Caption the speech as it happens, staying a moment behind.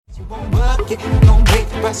won't work it, don't break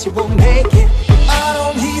the rest, you won't make it. I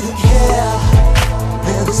don't even care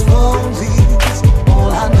where this road leads. All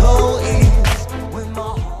I know is when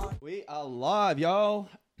my heart. We are live, y'all.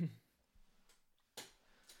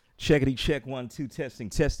 Checkity check 1 2 testing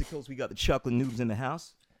testicles. We got the chocolate noobs in the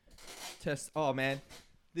house. Test. Oh man,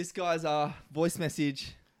 this guy's voice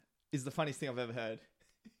message is the funniest thing I've ever heard.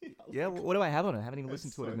 Yeah, what do I have on it? I haven't even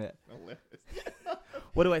listened to it so yet. hilarious.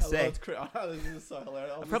 What do I say? This is so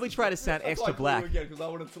hilarious. I probably try to sound extra black. Because I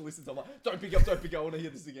wanted to listen to. I'm like, don't pick up. I want to hear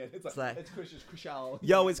this again. It's like it's Chris Shaw.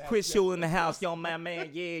 Yo, it's Chris Shaw in the house. Yo, man,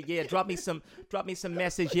 yeah. Drop me some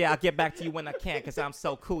message. Yeah, I'll get back to you when I can, because I'm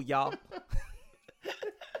so cool, y'all.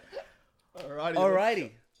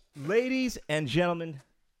 Alrighty. Ladies and gentlemen,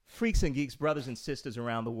 freaks and geeks, brothers and sisters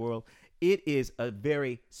around the world, it is a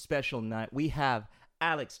very special night. We have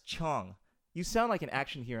Alex Cheong. You sound like an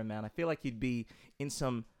action hero, man. I feel like you'd be in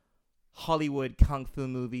some Hollywood kung fu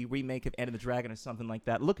movie, remake of Enter the Dragon or something like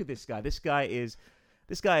that. Look at this guy. This guy is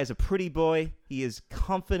a pretty boy. He is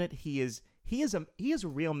confident. He is a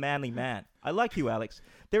real manly man. I like you, Alex.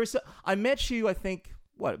 I met you, I think,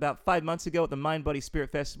 about 5 months ago at the Mind Body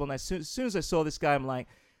Spirit Festival, and as soon as I saw this guy, I'm like,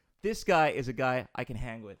 this guy is a guy I can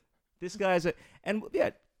hang with. This guy is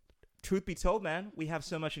truth be told, man, we have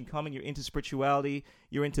so much in common. You're into spirituality,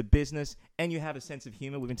 you're into business, and you have a sense of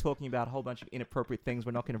humor. We've been talking about a whole bunch of inappropriate things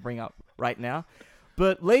we're not going to bring up right now.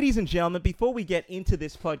 But ladies and gentlemen, before we get into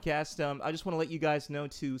this podcast, I just want to let you guys know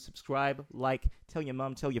to subscribe, like, tell your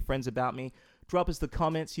mom, tell your friends about me. Drop us the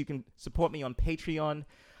comments. You can support me on Patreon.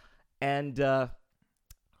 And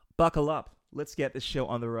buckle up. Let's get this show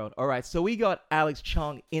on the road. All right, so we got Alex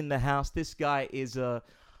Cheong in the house. This guy is a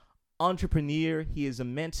entrepreneur. He is a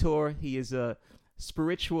mentor. He is a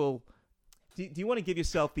spiritual. Do you want to give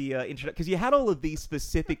yourself the introduction? Because you had all of these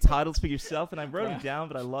specific titles for yourself, and I wrote them down,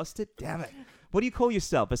 but I lost it. Damn it. What do you call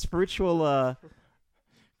yourself? A spiritual...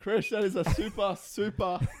 Chris, that is a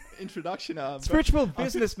super introduction. Spiritual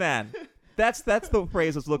businessman. That's the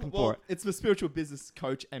phrase I was looking for. It's the spiritual business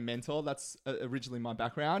coach and mentor. That's originally my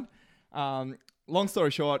background. Long story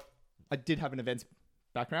short, I did have an events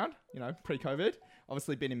background, pre-COVID.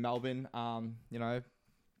 Obviously been in Melbourne,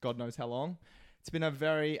 God knows how long. It's been a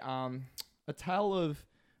very, a tale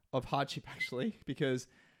of hardship actually, because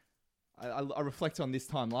I reflect on this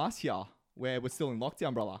time last year where we're still in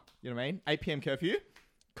lockdown, brother. You know what I mean? 8 p.m. curfew.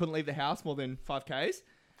 Couldn't leave the house more than 5Ks.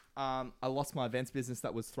 I lost my events business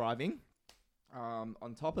that was thriving.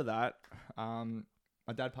 On top of that,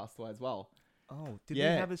 my dad passed away as well. Oh, did we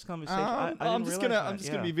have this conversation? I'm just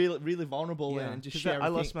gonna be really vulnerable and just share. I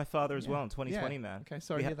lost my father as well in 2020, man. Okay,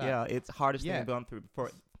 sorry to hear that. Yeah, it's the hardest thing I've gone through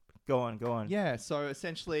before. Go on. Yeah, so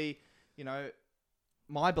essentially,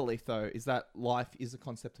 my belief though is that life is a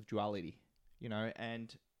concept of duality,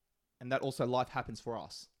 and that also life happens for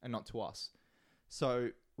us and not to us.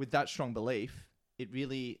 So with that strong belief, it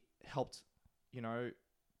really helped,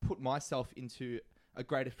 put myself into a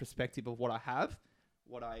greater perspective of what I have,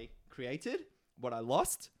 what I created, what I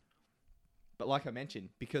lost. But like I mentioned,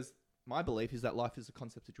 because my belief is that life is a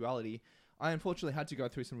concept of duality, I unfortunately had to go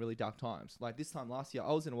through some really dark times. Like this time last year,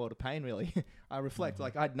 I was in a world of pain, really. I reflect,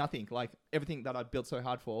 like I had nothing, like everything that I built so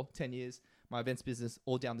hard for, 10 years, my events business,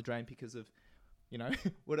 all down the drain because of,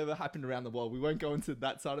 whatever happened around the world. We won't go into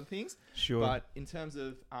that side of things. Sure. But in terms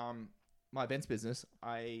of my events business,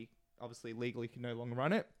 I obviously legally can no longer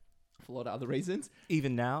run it for a lot of other reasons.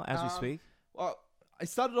 Even now, as we speak? Well, I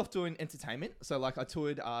started off doing entertainment. So like I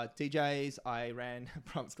toured DJs, I ran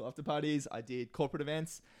private school after parties, I did corporate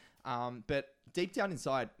events. But deep down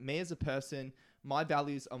inside, me as a person, my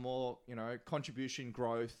values are more, contribution,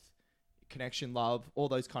 growth, connection, love, all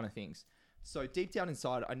those kind of things. So deep down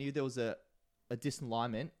inside, I knew there was a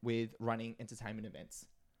disalignment with running entertainment events.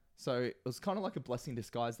 So it was kind of like a blessing in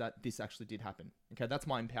disguise that this actually did happen. Okay, that's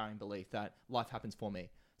my empowering belief that life happens for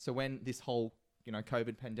me. So when this whole,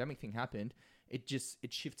 COVID pandemic thing happened, it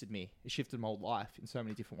shifted me. It shifted my whole life in so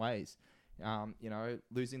many different ways.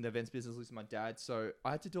 Losing the events business, losing my dad. So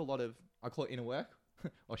I had to do a lot of, I call it inner work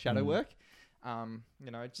or shadow work.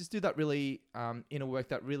 Just do that really inner work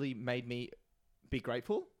that really made me be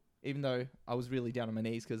grateful, even though I was really down on my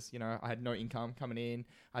knees because, I had no income coming in.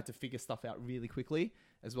 I had to figure stuff out really quickly,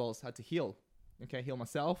 as well as had to heal. Okay, heal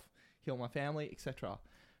myself, heal my family, etc.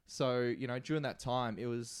 So, during that time, it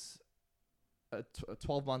was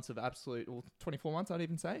 12 months of absolute, or 24 months, I'd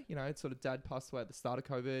even say. It's sort of dad passed away at the start of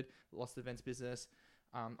COVID, lost the events business.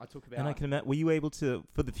 I took about... And I can imagine, were you able to,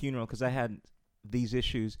 for the funeral, because I had these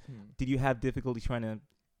issues, did you have difficulty trying to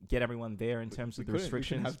get everyone there in terms of the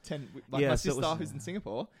restrictions? We couldn't have 10, my sister who's in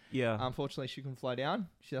Singapore, unfortunately she couldn't fly down.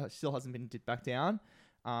 She still hasn't been back down.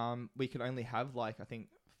 We could only have I think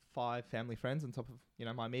 5 family friends on top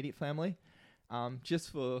of, my immediate family,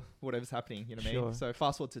 just for whatever's happening, you know what I Sure. mean? So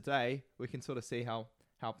fast forward to today, we can sort of see how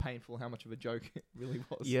painful, how much of a joke it really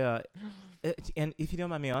was. Yeah. And if you don't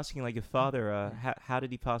mind me asking, like your father, how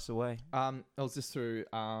did he pass away? It was just through,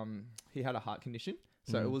 he had a heart condition.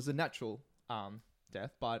 So it was a natural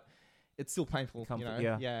death, but it's still painful,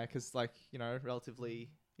 Yeah. Yeah, because relatively,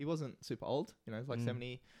 he wasn't super old, he's like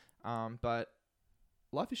 70. But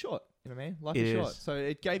life is short, you know what I mean? Life It is short. is. So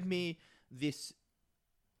it gave me this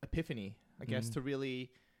epiphany, I guess, to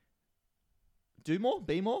really do more,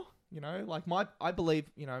 be more. I believe,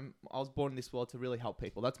 I was born in this world to really help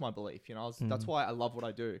people. That's my belief. That's why I love what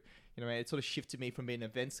I do. It sort of shifted me from being an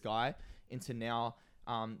events guy into now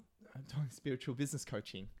doing spiritual business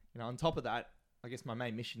coaching. On top of that, I guess my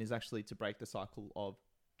main mission is actually to break the cycle of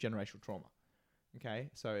generational trauma. Okay,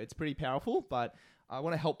 so it's pretty powerful, but I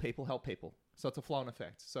want to help people. So it's a flow-on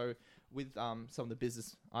effect. So with some of the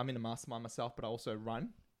business, I'm in a mastermind myself, but I also run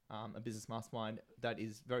a business mastermind that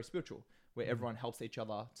is very spiritual, where everyone helps each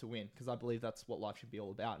other to win, because I believe that's what life should be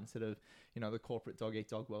all about, instead of the corporate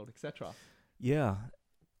dog-eat-dog world, etc. Yeah.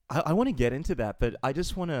 I want to get into that, but I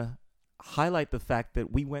just want to highlight the fact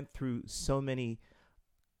that we went through so many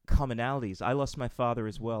commonalities. I lost my father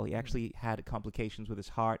as well. He actually had complications with his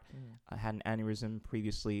heart. I had an aneurysm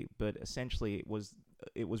previously, but essentially it was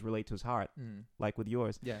related to his heart, like with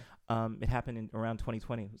yours. Yeah. It happened in around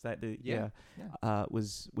 2020. Was that the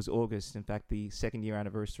was August. In fact, the 2nd year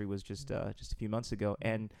anniversary was just a few months ago.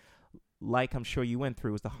 And like I'm sure you went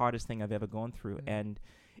through, it was the hardest thing I've ever gone through. And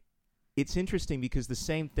it's interesting because the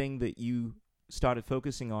same thing that you started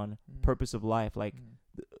focusing on, purpose of life, like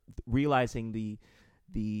realizing the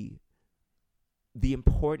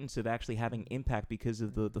importance of actually having impact because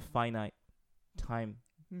of the finite time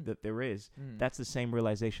that there is. That's the same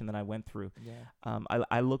realization that I went through.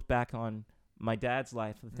 I look back on my dad's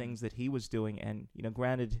life, the things that he was doing, and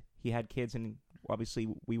granted he had kids and obviously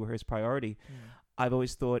we were his priority. I've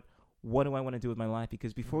always thought, what do I want to do with my life?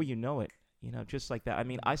 Because before you know it, just like that. I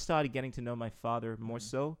mean, I started getting to know my father more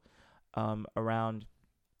so around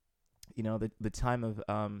the time of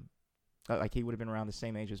like he would have been around the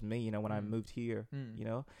same age as me, when I moved here,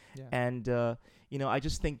 and I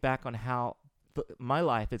just think back on how my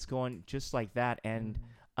life, it's going just like that. And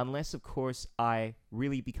unless, of course, I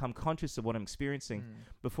really become conscious of what I'm experiencing,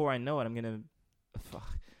 before I know it, I'm going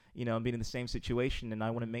to, I'm being in the same situation, and I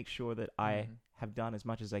want to make sure that I have done as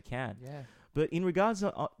much as I can. Yeah. But in regards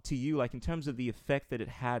to you, like in terms of the effect that it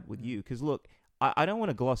had with you, because look, I don't want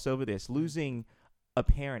to gloss over this. Losing a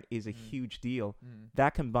parent is a huge deal.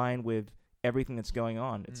 That combined with everything that's going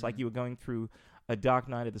on, it's like you were going through a dark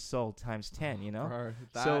night of the soul times 10, Bro,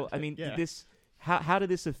 So I mean, this how did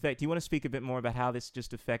this affect? Do you want to speak a bit more about how this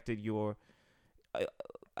just affected your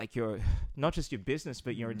like your not just your business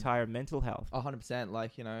but your entire mental health? 100%.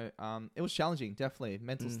 Like it was challenging. Definitely,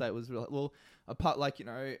 mental state was well. Apart, like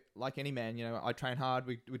any man, I train hard.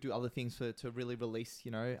 We do other things to really release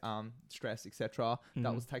stress, etc.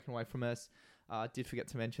 That was taken away from us. Did forget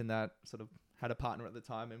to mention that sort of had a partner at the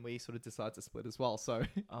time, and we sort of decided to split as well. So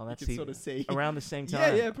That's you can sort of see around the same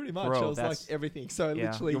time. Yeah, pretty much. Bro, it was like everything. So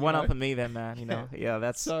literally, you're one up on me then, man.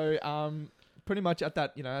 That's so. Pretty much at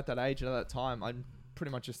that at that age and at that time, I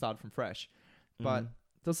pretty much just started from fresh. But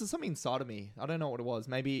there was something inside of me. I don't know what it was.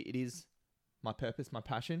 Maybe it is my purpose, my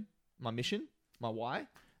passion, my mission, my why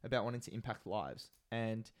about wanting to impact lives.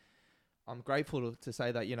 And I'm grateful to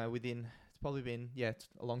say that within. Probably been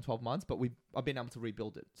a long 12 months, but I've been able to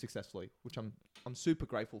rebuild it successfully, which I'm super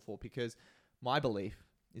grateful for, because my belief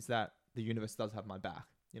is that the universe does have my back.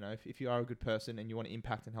 If you are a good person and you want to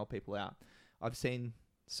impact and help people out, I've seen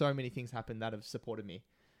so many things happen that have supported me,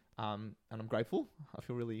 and I'm grateful. I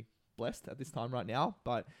feel really blessed at this time right now.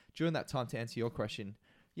 But during that time, to answer your question,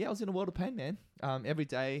 I was in a world of pain, man. Every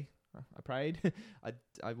day I prayed.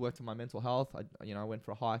 I worked on my mental health. I went for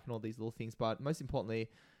a hike and all these little things, but most importantly,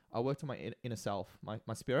 I worked on my inner self,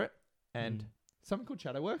 my spirit, and something called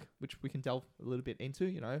shadow work, which we can delve a little bit into,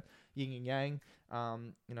 yin and yang,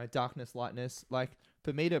 darkness, lightness. Like,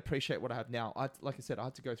 for me to appreciate what I have now, like I said, I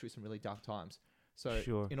had to go through some really dark times.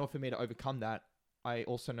 So in order for me to overcome that, I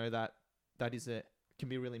also know that can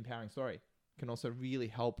be a really empowering story, can also really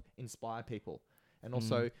help inspire people. And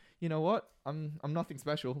also, you know what? I'm nothing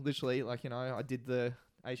special, literally. Like, I did the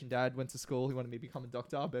Asian dad, went to school. He wanted me to become a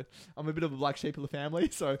doctor, but I'm a bit of a black sheep of the family.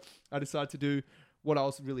 So I decided to do what I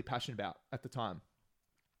was really passionate about at the time.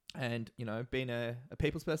 And, being a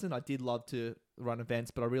people's person, I did love to run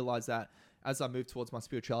events, but I realized that as I moved towards my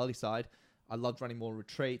spirituality side, I loved running more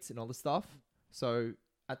retreats and all this stuff. So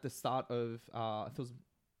at the start of,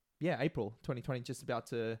 April 2020, just about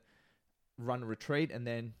to run a retreat, and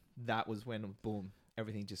then that was when boom,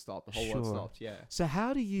 everything just stopped. The whole world Sure. stopped. Yeah. So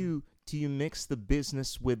how do you mix the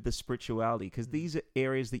business with the spirituality? Because these are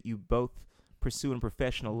areas that you both pursue on a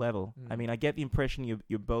professional level. I mean, I get the impression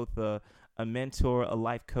you're both a mentor, a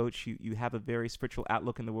life coach. You have a very spiritual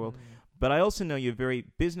outlook in the world. But I also know you're very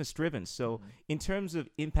business driven. So in terms of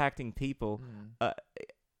impacting people,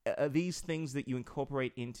 are these things that you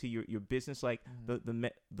incorporate into your business, like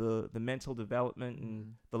the mental development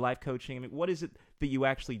and the life coaching? I mean, what is it that you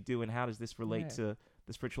actually do, and how does this relate to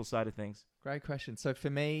the spiritual side of things? Great question. So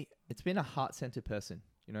for me, it's been a heart-centered person,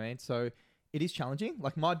 you know what I mean? So it is challenging.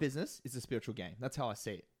 Like my business is a spiritual game. That's how I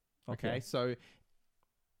see it. Okay. So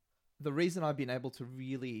the reason I've been able to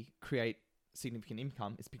really create significant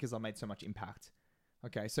income is because I made so much impact.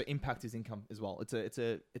 Okay. So impact is income as well. It's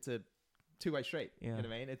a two-way street. Yeah. You know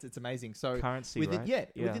what I mean? It's amazing. So Currency, within, right?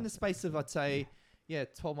 within the space of, I'd say,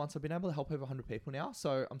 12 months, I've been able to help over 100 people now.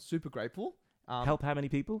 So I'm super grateful. Help how many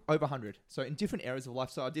people? Over 100. So in different areas of life.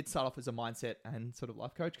 So I did start off as a mindset and sort of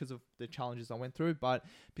life coach because of the challenges I went through. But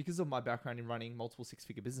because of my background in running multiple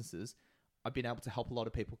six-figure businesses, I've been able to help a lot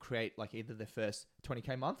of people create like either their first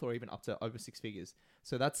 20K month or even up to over 6 figures.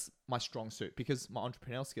 So that's my strong suit. Because my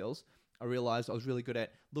entrepreneurial skills, I realized I was really good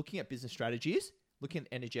at looking at business strategies, looking at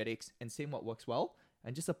energetics and seeing what works well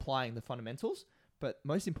and just applying the fundamentals. But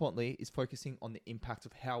most importantly is focusing on the impact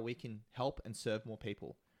of how we can help and serve more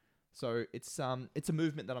people. So it's a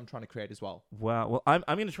movement that I'm trying to create as well. Wow. Well, I'm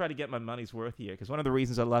going to try to get my money's worth here, because one of the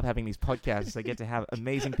reasons I love having these podcasts is I get to have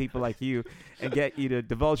amazing people like you and get you to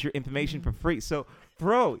divulge your information for free. So,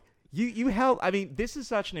 bro, you help. I mean, this is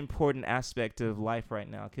such an important aspect of life right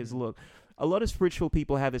now, because look, a lot of spiritual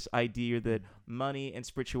people have this idea that money and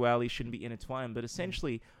spirituality shouldn't be intertwined, but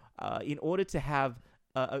essentially, in order to have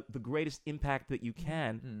the greatest impact that you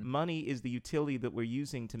can, money is the utility that we're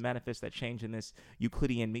using to manifest that change in this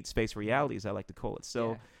Euclidean meat space reality, as I like to call it.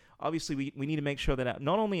 So obviously we need to make sure that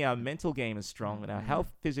not only our mental game is strong, but our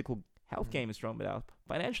physical health game is strong, but our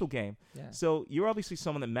financial game. So you're obviously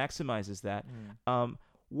someone that maximizes that.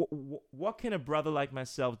 What can a brother like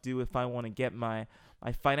myself do if I want to get my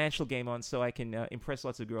financial game on, so I can impress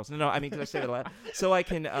lots of girls? No, I mean, because I say that a lot. So I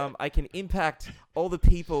can impact all the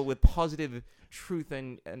people with positive truth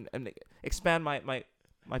and expand my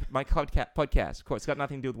podcast. Of course, it's got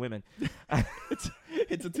nothing to do with women.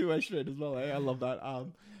 It's a two-way street as well. I love that.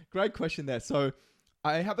 Great question there. So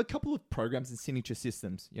I have a couple of programs and signature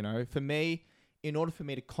systems. You know, for me, in order for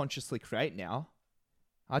me to consciously create now,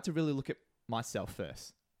 I had to really look at myself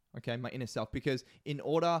first. Okay, my inner self, because in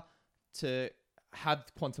order to have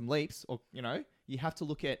quantum leaps, or you have to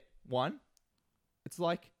look at one. It's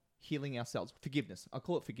like healing ourselves. Forgiveness. I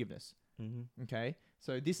call it forgiveness. Okay,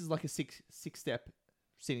 so this is like a six-step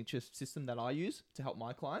signature system that I use to help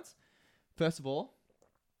my clients. First of all,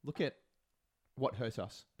 look at what hurts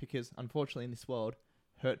us, because unfortunately in this world,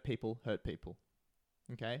 hurt people hurt people.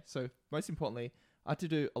 Okay, so most importantly, I had to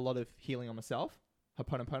do a lot of healing on myself.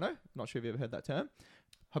 Ho'oponopono. Not sure if you ever heard that term.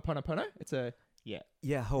 Ho'oponopono. It's a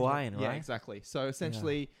Hawaiian, right? Yeah, exactly. So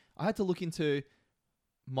essentially, I had to look into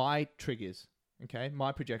my triggers. Okay,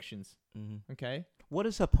 my projections. Okay. What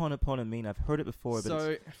does Ho'oponopono mean? I've heard it before, but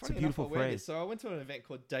so it's a beautiful phrase. So I went to an event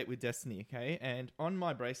called Date with Destiny, okay? And on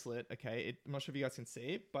my bracelet, okay, I'm not sure if you guys can see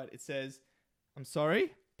it, but it says, "I'm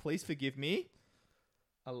sorry, please forgive me.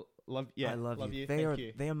 I love you. Thank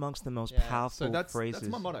you." They're amongst the most powerful phrases.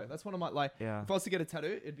 That's my motto. That's one of my, if I was to get a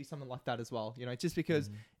tattoo, it'd be something like that as well. You know, just because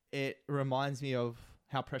it reminds me of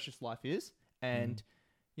how precious life is. And,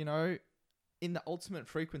 in the ultimate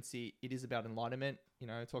frequency, it is about enlightenment.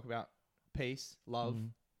 Talk about peace, love.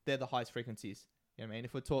 They're the highest frequencies. You know what I mean?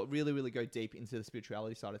 If we're really, really go deep into the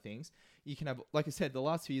spirituality side of things, you can have, like I said, the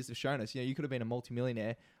last few years have shown us, you could have been a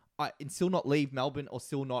multimillionaire and still not leave Melbourne, or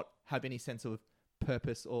still not have any sense of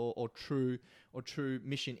purpose or true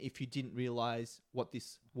mission if you didn't realize what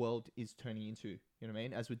this world is turning into. You know what I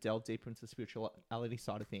mean? As we delve deeper into the spirituality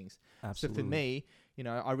side of things. Absolutely. So for me,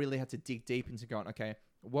 I really had to dig deep into going, okay,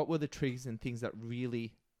 what were the triggers and things that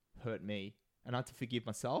really hurt me? And I had to forgive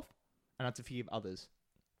myself, and I had to forgive others.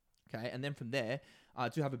 Okay. And then from there, I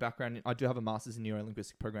do have a background. I do have a master's in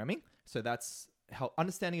neuro-linguistic programming. So that's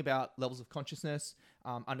understanding about levels of consciousness,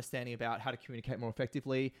 understanding about how to communicate more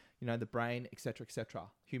effectively, the brain, et cetera,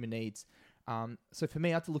 human needs. So for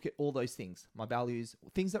me, I had to look at all those things, my values,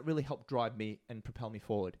 things that really help drive me and propel me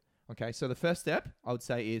forward. Okay. So the first step I would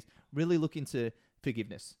say is really look into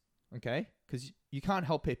forgiveness. Okay. Because you can't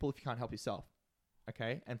help people if you can't help yourself.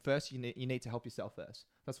 Okay. And first, you need to help yourself first.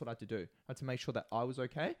 That's what I had to do. I had to make sure that I was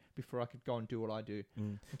okay before I could go and do what I do.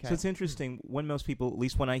 Okay. So it's interesting when most people, at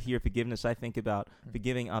least when I hear forgiveness, I think about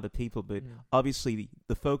forgiving other people. But obviously,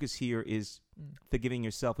 the focus here is forgiving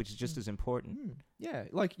yourself, which is just as important. Yeah.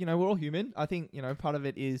 Like, we're all human. I think, part of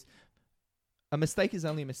it is a mistake is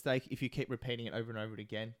only a mistake if you keep repeating it over and over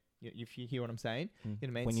again. If you hear what I'm saying, you know what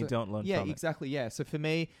I mean? When you don't learn from it. Yeah, exactly. Yeah. So for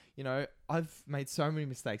me, I've made so many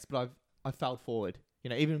mistakes, but I've failed forward.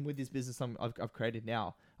 Even with this business I've created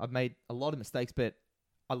now, I've made a lot of mistakes, but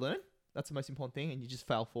I learn. That's the most important thing, and you just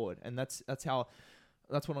fail forward, and that's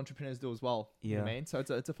what entrepreneurs do as well. Yeah. You know what I mean? So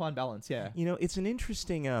it's a fine balance. Yeah. It's an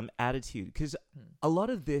interesting attitude because a lot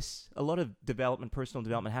of development, personal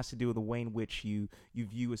development, has to do with the way in which you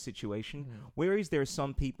view a situation. Whereas there are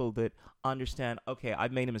some people that understand, okay,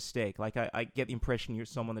 I've made a mistake. Like I get the impression you're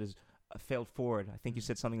someone that has failed forward. I think you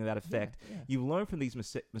said something to that effect. Yeah. You learn from these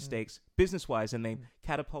mistakes business-wise, and they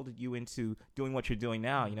catapulted you into doing what you're doing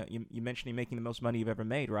now. You mentioned you're making the most money you've ever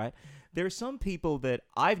made, right? There are some people that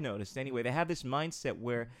I've noticed anyway, they have this mindset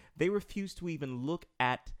where they refuse to even look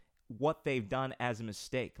at what they've done as a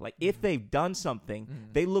mistake. Like if they've done something,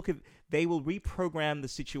 they will reprogram the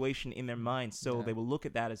situation in their mind, so they will look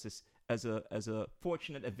at that as a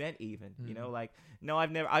fortunate event, even. Like, no,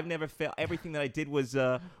 I've never failed. Everything that I did was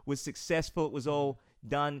successful. It was all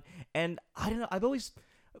done. And I don't know, I've always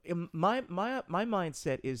my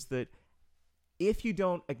mindset is that if you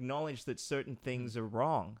don't acknowledge that certain things are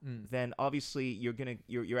wrong, then obviously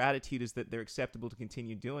your attitude is that they're acceptable to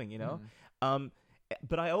continue doing,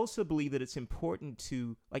 but I also believe that it's important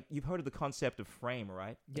to, like, you've heard of the concept of frame,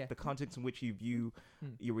 right? Yeah. The context in which you view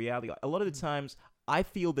your reality. A lot of the times, I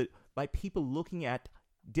feel that by people looking at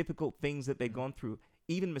difficult things that they've gone through,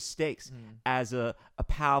 even mistakes, as a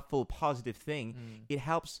powerful, positive thing, it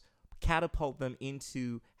helps catapult them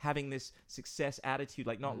into having this success attitude,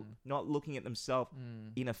 like not looking at themselves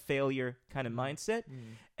in a failure kind of mindset.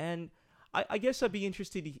 And I guess I'd be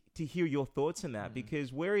interested to hear your thoughts on that,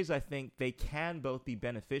 because whereas I think they can both be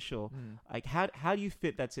beneficial, like how do you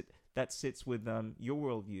fit that sits with your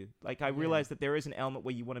worldview? Like I realize that there is an element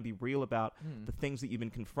where you want to be real about the things that you've been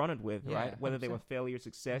confronted with, right? Whether 100%. They were failure,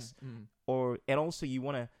 success, and also you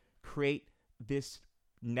want to create this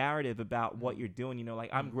narrative about what you're doing,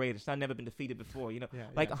 like I'm greatest, I've never been defeated before,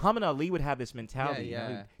 like Muhammad Ali would have this mentality,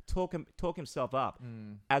 he'd talk himself up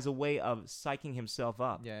as a way of psyching himself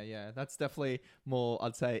up. That's definitely more,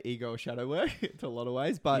 I'd say, ego or shadow work to a lot of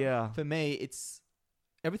ways, but for me, it's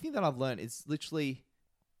everything that I've learned is literally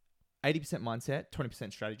 80% mindset,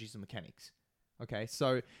 20% strategies and mechanics. Okay,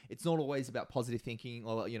 so it's not always about positive thinking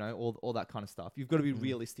or all that kind of stuff. You've got to be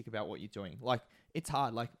realistic about what you're doing. Like it's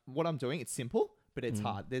hard. Like what I'm doing, it's simple, but it's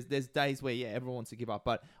hard. There's days where everyone wants to give up,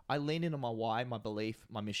 but I lean in on my why, my belief,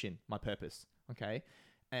 my mission, my purpose. Okay,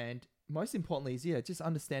 and most importantly is just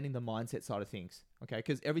understanding the mindset side of things. Okay,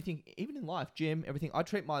 because everything, even in life, gym, everything, I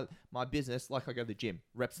treat my business like I go to the gym,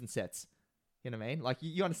 reps and sets. You know what I mean? Like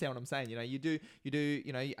you understand what I'm saying? You do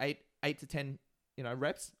eight to 10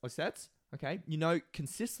 reps or sets. Okay,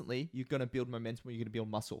 consistently you're going to build momentum, or you're going to build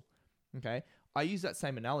muscle. Okay, I use that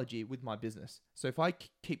same analogy with my business. So if I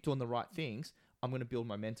keep doing the right things, I'm going to build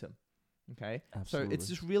momentum. Okay. Absolutely. So it's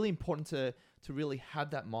just really important to really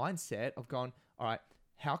have that mindset of going, all right,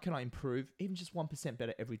 how can I improve even just 1%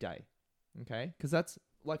 better every day? Okay. Because that's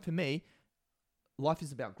like, for me, life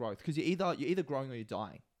is about growth, because you're either growing or you're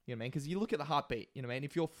dying. You know what I mean? Because you look at the heartbeat, you know what I mean?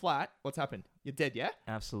 If you're flat, what's happened? You're dead, yeah?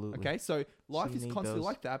 Absolutely. Okay. So life is constantly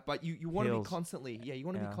like that, but you want to be hills. constantly, you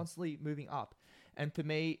want to be constantly moving up. And for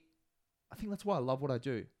me, I think that's why I love what I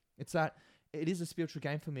do. It's that it is a spiritual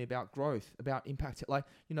game for me, about growth, about impact. Like,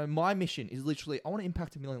 my mission is literally, I want to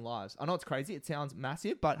impact 1 million lives. I know it's crazy. It sounds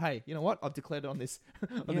massive, but hey, you know what? I've declared it on this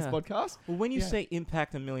this podcast. Well, when you say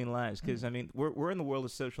impact 1 million lives, because we're in the world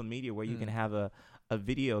of social media where you can have a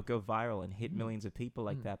video go viral and hit millions of people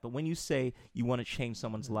like that. But when you say you want to change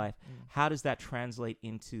someone's life, how does that translate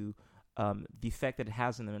into the effect that it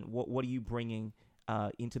has on them? And what are you bringing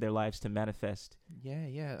into their lives to manifest?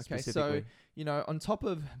 Okay, so on top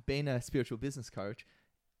of being a spiritual business coach,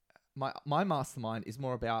 my mastermind is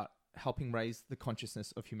more about helping raise the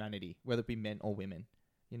consciousness of humanity, whether it be men or women.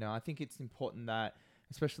 I think it's important that,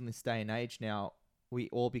 especially in this day and age now, we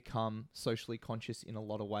all become socially conscious in a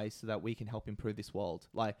lot of ways so that we can help improve this world.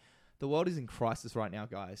 Like, the world is in crisis right now,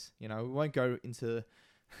 guys. We won't go into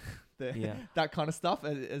that kind of stuff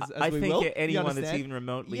as I we think will. anyone that's even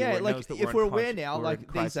remotely knows that if we're aware now, we're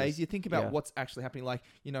like these days, you think about Yeah. what's actually happening. Like,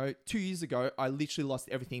 2 years ago, I literally lost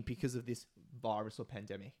everything because of this virus or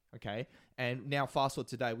pandemic. Okay, and now fast forward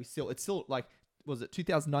today, it's still like, was it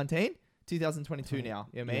 2019 2022 now.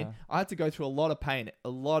 You know what I mean? Yeah. I had to go through a lot of pain, a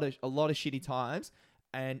lot of shitty times,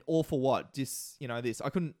 and all for what? Just, this. I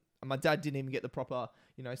couldn't. My dad didn't even get the proper,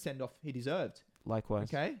 send off he deserved. Likewise.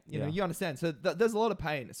 Okay, Yeah. you understand. So there's a lot of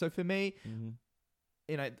pain. So for me,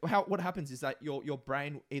 Mm-hmm. what happens is that your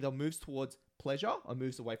brain either moves towards pleasure or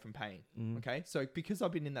moves away from pain. Mhm. Okay, so because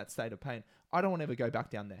I've been in that state of pain, I don't want to ever go back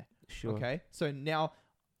down there. Sure. Okay, so now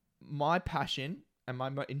my passion and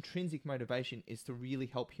my intrinsic motivation is to really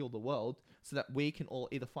help heal the world so that we can all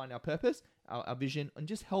either find our purpose, our vision, and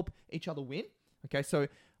just help each other win. Okay, so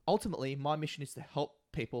ultimately, my mission is to help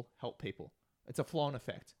people help people. It's a flow-on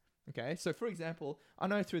effect. Okay, so for example, I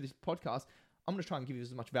know through this podcast, I'm going to try and give you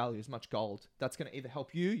as much value, as much gold. That's going to either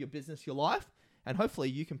help you, your business, your life, and hopefully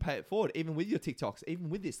you can pay it forward, even with your TikToks, even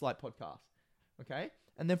with this light podcast. Okay,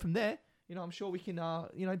 and then from there, I'm sure we can,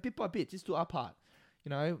 bit by bit, just do our part.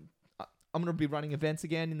 I'm going to be running events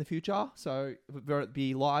again in the future, so whether it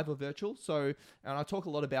be live or virtual. So, and I talk a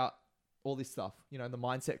lot about all this stuff, the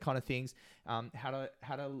mindset kind of things, how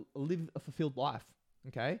to live a fulfilled life.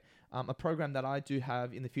 Okay, a program that I do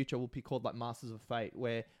have in the future will be called like Masters of Fate,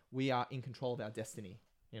 where we are in control of our destiny.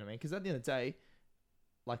 You know what I mean? Because at the end of the day,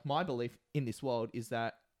 like my belief in this world is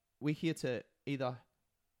that we're here to either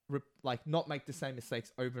not make the same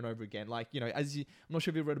mistakes over and over again. Like, I'm not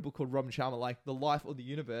sure if you read a book called Robin Sharma, like the life or the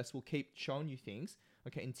universe will keep showing you things,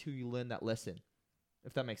 okay, until you learn that lesson.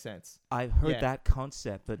 If that makes sense. I've heard Yeah. that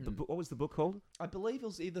concept, but what was the book called? I believe it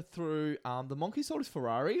was either through The Monkey Sold His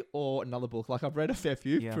Ferrari or another book. Like I've read a fair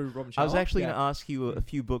few Yeah. through Robin Sharma. I was actually going to ask you a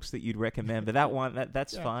few books that you'd recommend, but that one,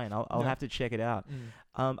 that's Yeah. fine. I'll Yeah. have to check it out.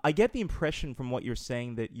 Mm. I get the impression from what you're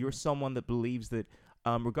saying that you're someone that believes that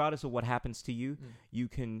regardless of what happens to you, you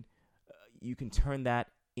can turn that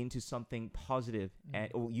into something positive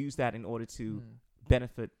or use that in order to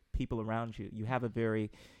benefit people around you. You have a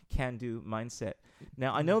very can-do mindset.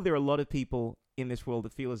 Now, I know there are a lot of people in this world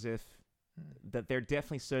that feel as if that there are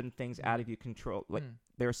definitely certain things out of your control. Like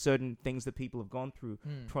there are certain things that people have gone through,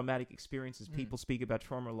 traumatic experiences. People speak about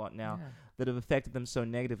trauma a lot now that have affected them so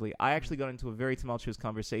negatively. I actually got into a very tumultuous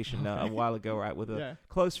conversation a while ago, right, with a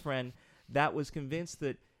close friend that was convinced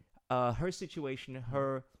that her situation,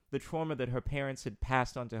 the trauma that her parents had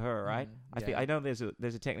passed on to her, right? I know there's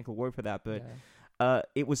a technical word for that, but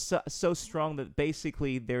it was so strong that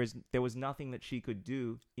basically there was nothing that she could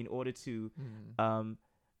do in order to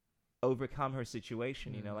overcome her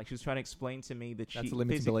situation. Like she was trying to explain to me that That's she a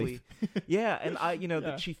limiting physically, belief. and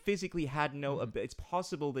that she physically had no. It's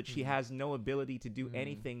possible that she has no ability to do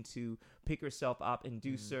anything to pick herself up and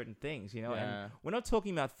do certain things. And we're not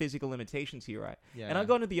talking about physical limitations here, right? And I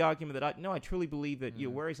got into the argument that I truly believe that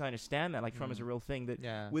whereas I understand that trauma is a real thing,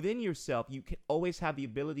 that within yourself you can always have the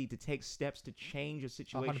ability to take steps to change a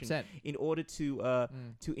situation 100%. in order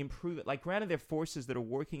to improve it. Like granted, there are forces that are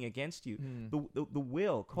working against you. The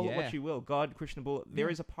will, call it what you will, God, Krishna, Buddha, there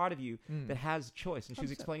is a part of you that has choice. And she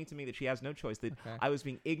was explaining to me that she has no choice, that I was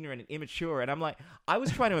being ignorant and immature. And I'm like, I was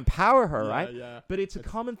trying to empower her, right? Yeah. But it's a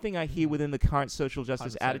common thing I hear within the current social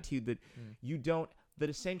justice 100%. attitude that you don't, that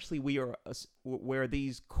essentially we're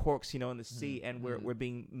these corks, in the sea, and we're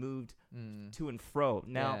being moved to and fro.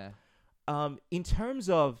 Now, in terms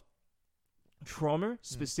of trauma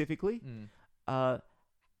specifically,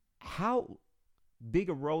 how big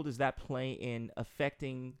a role does that play in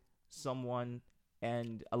affecting someone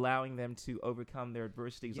and allowing them to overcome their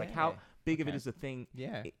adversities? Like how big of it is a thing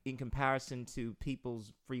in comparison to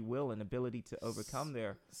people's free will and ability to overcome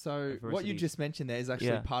their what you just mentioned there is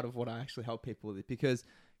actually part of what I actually help people with, because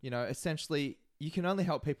essentially you can only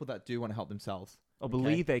help people that do want to help themselves or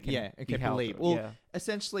believe they can be helped. Believe. Well,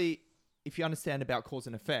 essentially, if you understand about cause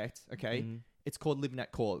and effect, it's called living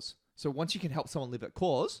at cause. So once you can help someone live at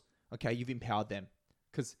cause, you've empowered them.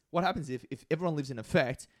 Because what happens if everyone lives in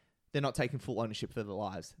effect, they're not taking full ownership for their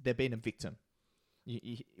lives. They're being a victim.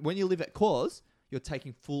 When you live at cause, you're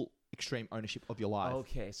taking full extreme ownership of your life.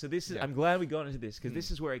 Okay, so this is, I'm glad we got into this, because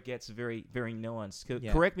this is where it gets very, very nuanced.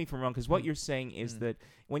 Correct me if I'm wrong, because what you're saying is that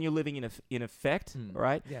when you're living in effect,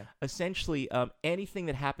 right? Yeah. Essentially, anything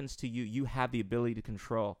that happens to you, you have the ability to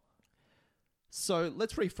control. So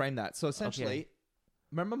let's reframe that. So essentially,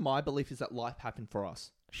 remember my belief is that life happened for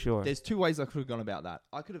us. Sure. There's two ways I could have gone about that.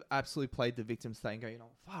 I could have absolutely played the victim state and go,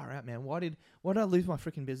 far out, man. Why did I lose my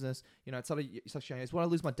freaking business? It's such a young age. Why did I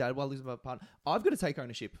lose my dad? Why did I lose my partner? I've got to take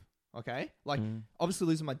ownership. Okay. Like obviously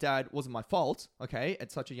losing my dad wasn't my fault. Okay. At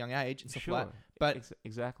such a young age and stuff like that. But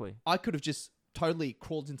exactly. I could have just totally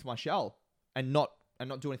crawled into my shell and not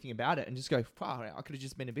do anything about it and just go, far out. I could have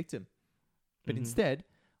just been a victim. But instead,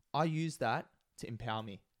 I used that to empower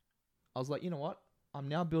me. I was like, you know what? I'm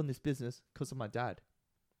now building this business because of my dad.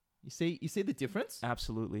 You see the difference?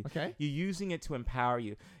 Absolutely. Okay. You're using it to empower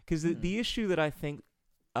you. Because the issue that I think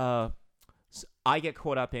I get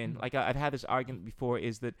caught up in, like I've had this argument before,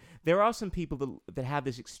 is that there are some people that have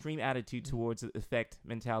this extreme attitude towards the effect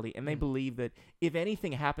mentality, and they believe that if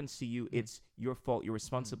anything happens to you, it's your fault, you're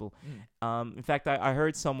responsible. In fact, I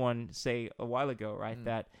heard someone say a while ago, right,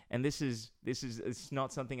 that, and this is it's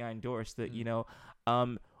not something I endorse, that, you know,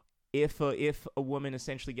 if a woman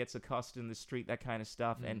essentially gets accosted in the street, that kind of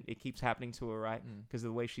stuff, and it keeps happening to her, right, because of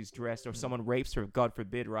the way she's dressed, or someone rapes her, God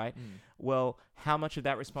forbid, right? Well, how much of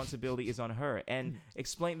that responsibility is on her? And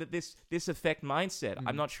explain that this effect mindset,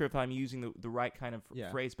 I'm not sure if I'm using the right kind of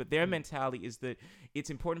phrase, but their mentality is that it's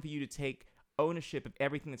important for you to take ownership of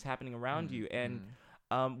everything that's happening around you. And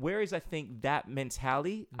whereas I think that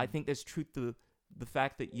mentality, I think there's truth to the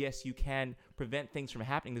fact that, yes, you can prevent things from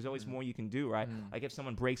happening. There's always more you can do, right? Like if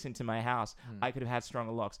someone breaks into my house, I could have had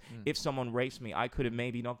stronger locks. If someone rapes me, I could have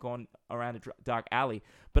maybe not gone around a dark alley.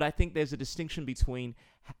 But I think there's a distinction between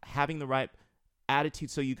having the right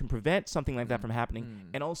attitude so you can prevent something like that from happening,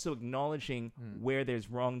 and also acknowledging where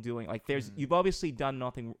there's wrongdoing. Like you've obviously done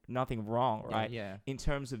nothing wrong, right? In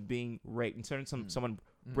terms of being raped, in terms of someone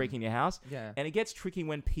breaking your house. And it gets tricky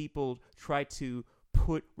when people try to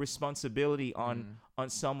put responsibility on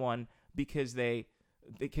someone because they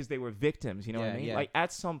were victims, you know what I mean? Like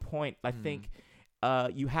at some point, I think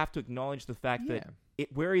you have to acknowledge the fact that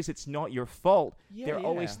whereas it's not your fault, there are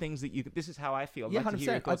always things that this is how I feel. I'd like to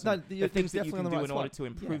hear your thoughts on the things that you can do in order to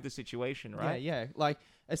improve the situation, right? Like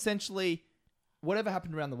essentially, whatever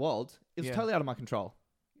happened around the world, it was totally out of my control.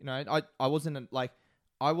 You know, I wasn't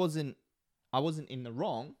in the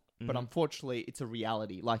wrong. But unfortunately, it's a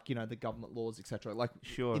reality, like, you know, the government laws, etc. Like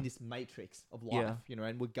in this matrix of life, you know,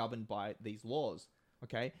 and we're governed by these laws,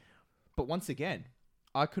 okay? But once again,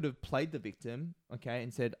 I could have played the victim, okay,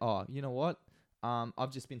 and said, oh, you know what?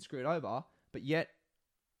 I've just been screwed over. But yet,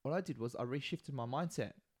 what I did was I reshifted my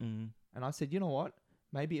mindset. And I said, you know what?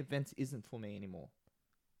 Maybe events isn't for me anymore.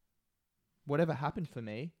 Whatever happened for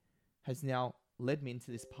me has now led me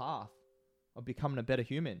into this path of becoming a better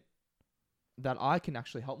human, that I can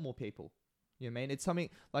actually help more people. You know what I mean? It's something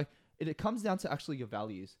like it comes down to actually your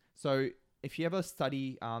values. So if you ever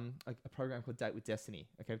study a program called Date with Destiny,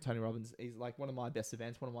 okay, Tony Robbins, he's like one of my best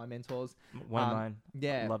events, one of my mentors. One of mine.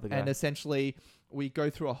 Yeah. Love the guy. And essentially we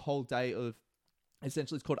go through a whole day of,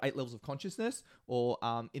 essentially it's called 8 levels of consciousness, or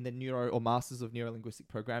in the Masters of Neuro-Linguistic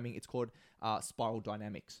Programming, it's called spiral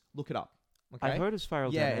dynamics. Look it up. Okay. I've heard of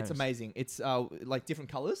spiral dynamics. Yeah, it's amazing. It's like different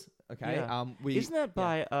colors. Okay. Yeah. Isn't that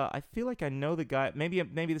by? I feel like I know the guy. Maybe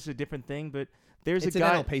this is a different thing, but there's it's a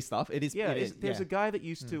guy. It's NLP stuff. It is. Yeah. There's a guy that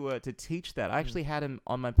used to teach that. I actually had him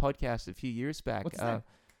on my podcast a few years back. What's his name?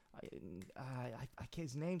 I can't,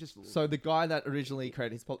 his name just. So the guy that originally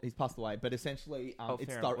created, he's passed away. But essentially,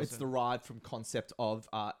 it's derived from concept of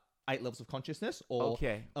 8 levels of consciousness, or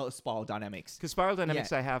spiral dynamics. Because spiral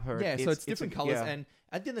dynamics, I have heard. Yeah. So it's different colors, and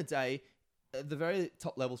at the end of the day, the very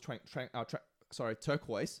top levels,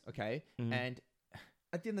 turquoise, okay? And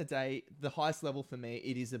at the end of the day, the highest level for me,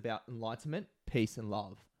 it is about enlightenment, peace, and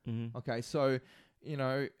love. Okay, so, you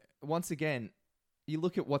know, once again, you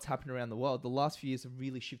look at what's happened around the world, the last few years have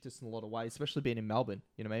really shifted us in a lot of ways, especially being in Melbourne,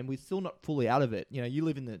 you know what I mean? We're still not fully out of it. You know, you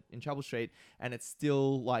live in Chapel Street, and it's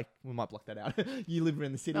still like, we might block that out. You live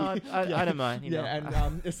in the city. No, I don't mind, you know.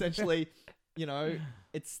 And essentially, you know,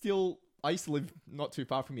 it's still... I used to live not too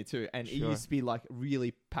far from you too, and it used to be like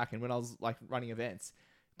really packing when I was like running events.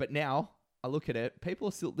 But now I look at it,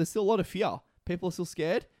 there's still a lot of fear. People are still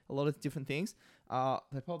scared, a lot of different things. They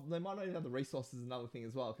might not even have the resources, another thing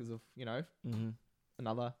as well, because of, you know,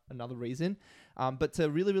 another reason. But to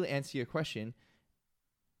really, really answer your question,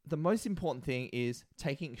 the most important thing is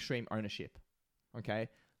taking extreme ownership. Okay.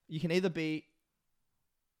 You can either be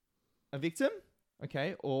a victim,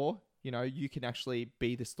 okay, or, you know, you can actually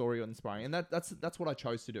be the story or inspiring. And that's what I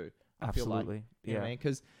chose to do. I feel like, you know what I mean?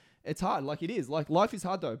 Because it's hard. Like it is. Like life is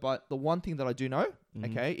hard though. But the one thing that I do know,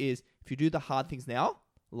 okay, is if you do the hard things now,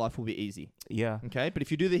 life will be easy. Yeah. Okay. But if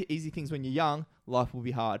you do the easy things when you're young, life will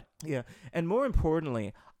be hard. Yeah. And more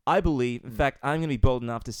importantly, I believe, in fact, I'm going to be bold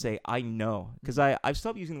enough to say I know, because I've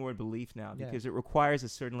stopped using the word belief now, because it requires a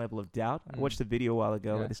certain level of doubt. I watched a video a while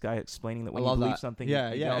ago, this guy explaining that when you believe something,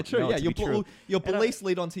 true. Your beliefs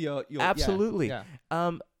lead onto your absolutely. Yeah.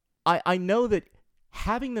 I know that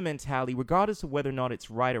having the mentality, regardless of whether or not it's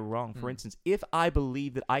right or wrong. For instance, if I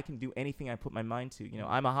believe that I can do anything I put my mind to, you know,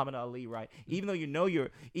 I'm Muhammad Ali, right? Even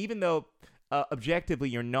though objectively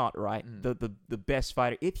you're not, right, the best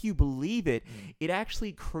fighter, if you believe it, it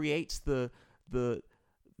actually creates the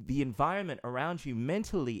the environment around you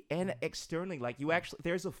mentally and externally, like you actually,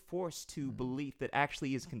 there's a force to belief that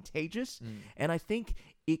actually is contagious, and I think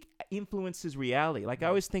it influences reality. Like I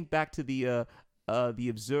always think back to the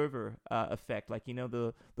observer effect, like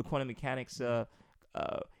the quantum mechanics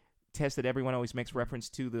test that everyone always makes reference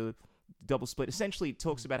to, the double split. Essentially, it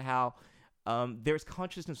talks about how there's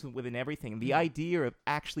consciousness within everything. The idea of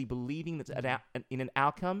actually believing that in an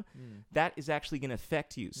outcome that is actually going to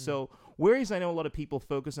affect you. So whereas I know a lot of people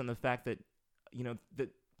focus on the fact that, that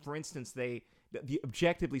for instance,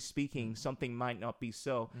 objectively speaking, something might not be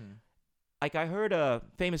so. Like I heard a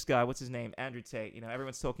famous guy, what's his name? Andrew Tate.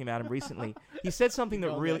 Everyone's talking about him recently. He said something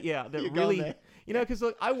that really, because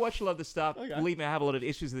look, I watch a lot of the stuff. Okay. Believe me, I have a lot of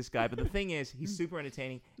issues with this guy. But the thing is, he's super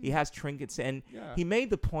entertaining. He has trinkets, and he made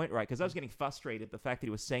the point right. Because I was getting frustrated the fact that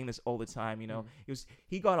he was saying this all the time.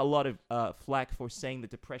 He got a lot of flack for saying that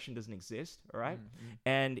depression doesn't exist. All right,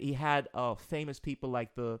 and he had famous people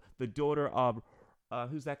like the daughter of.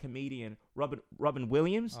 Who's that comedian? Robin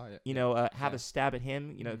Williams. Oh, yeah. Have a stab at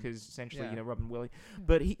him. Because essentially, Robin Williams.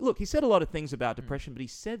 But he said a lot of things about depression. But he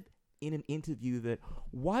said in an interview that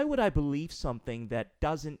why would I believe something that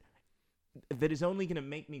is only going to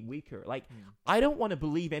make me weaker? Like I don't want to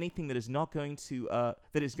believe anything that is not going to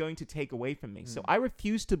that is going to take away from me. So I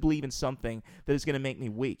refuse to believe in something that is going to make me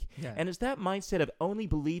weak. Yeah. And it's that mindset of only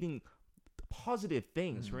believing positive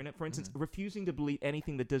things, for instance, refusing to believe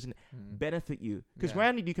anything that doesn't benefit you. Because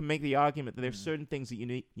granted, you can make the argument that there's certain things that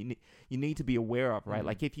you need to be aware of, right?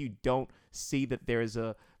 Like if you don't see that there's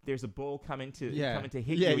a ball coming to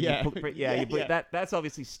hit you, that's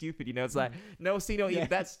obviously stupid. It's like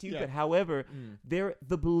that's stupid. However,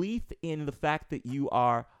 the belief in the fact that you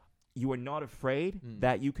are not afraid,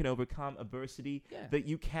 that you can overcome adversity, that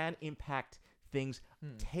you can impact things,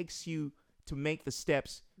 takes you to make the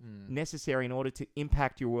steps necessary in order to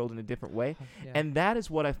impact your world in a different way. And that is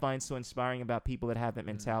what I find so inspiring about people that have that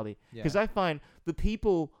mentality. Because I find the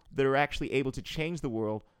people that are actually able to change the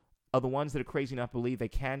world are the ones that are crazy enough to believe they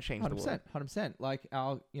can change the world. 100%. Like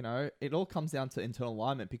it all comes down to internal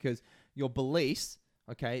alignment, because your beliefs,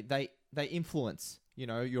 okay, they influence,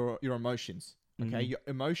 your emotions. Okay, your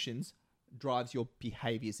emotions drives your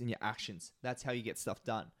behaviors and your actions. That's how you get stuff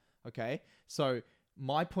done. Okay, so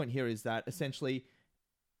my point here is that essentially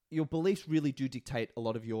your beliefs really do dictate a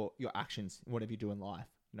lot of your actions, whatever you do in life,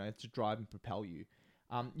 to drive and propel you.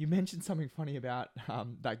 You mentioned something funny about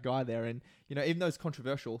that guy there, and even though it's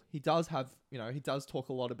controversial, he does have, he does talk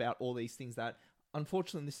a lot about all these things that,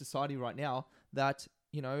 unfortunately, in this society right now, that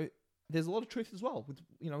there's a lot of truth as well with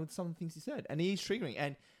with some of the things he said, and he is triggering.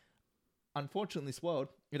 And unfortunately, in this world,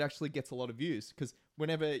 it actually gets a lot of views, because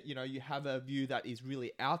whenever you have a view that is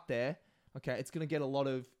really out there, okay, it's going to get a lot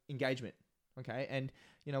of engagement. Okay, and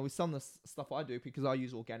with some of the stuff I do, because I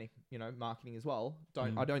use organic marketing as well,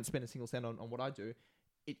 I don't spend a single cent on what I do.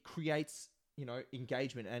 It creates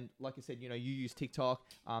engagement, and like I said, you use TikTok.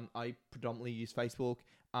 I predominantly use Facebook.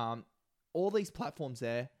 All these platforms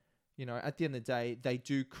there, at the end of the day, they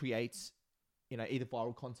do create either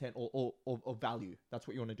viral content or value. That's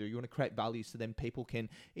what you want to do. You want to create value, so then people can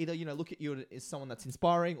either look at you as someone that's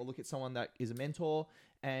inspiring, or look at someone that is a mentor.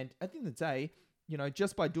 And at the end of the day,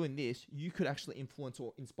 just by doing this, you could actually influence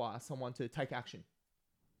or inspire someone to take action.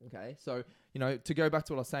 Okay, so to go back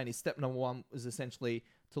to what I was saying, is step number one is essentially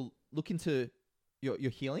to look into your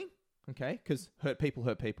healing. Okay, because hurt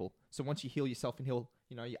people. So once you heal yourself and heal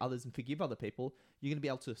your others and forgive other people, you're going to be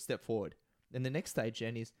able to step forward. Then the next stage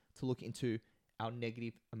then is to look into our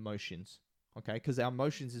negative emotions. Okay, because our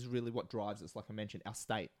emotions is really what drives us. Like I mentioned, our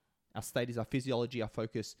state is our physiology, our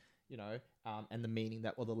focus, and the meaning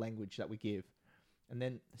or the language that we give. And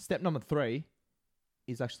then step number 3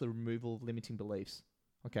 is actually removal of limiting beliefs.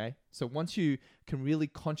 Okay, so once you can really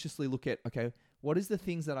consciously look at, okay, what is the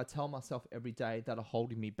things that I tell myself every day that are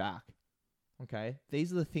holding me back? Okay,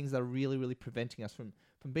 these are the things that are really, really preventing us from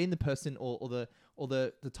being the person or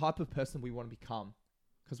the type of person we want to become.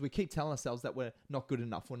 Because we keep telling ourselves that we're not good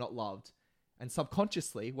enough, we're not loved. And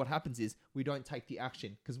subconsciously, what happens is we don't take the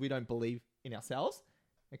action because we don't believe in ourselves.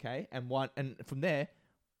 Okay, and from there,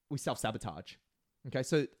 we self-sabotage. Okay,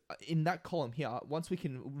 so in that column here, once we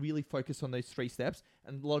can really focus on those 3 steps,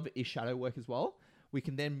 and a lot of it is shadow work as well, we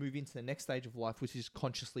can then move into the next stage of life, which is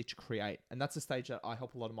consciously to create. And that's the stage that I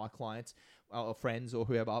help a lot of my clients or friends or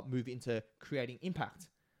whoever move into creating impact.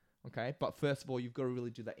 Okay, but first of all, you've got to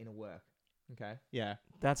really do that inner work. Okay, yeah.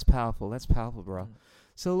 That's powerful, bro.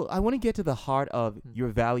 So I want to get to the heart of your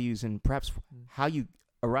values and perhaps how you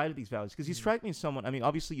arrive at these values? Because you strike me as someone, I mean,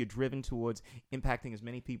 obviously you're driven towards impacting as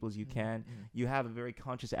many people as you can. You have a very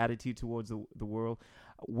conscious attitude towards the world.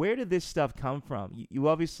 Where did this stuff come from? You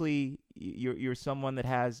obviously, you're someone that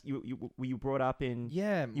has, were you brought up in,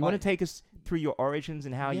 you want to take us through your origins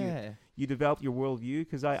and how you developed your worldview?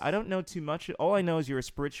 Because I don't know too much. All I know is you're a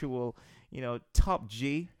spiritual, top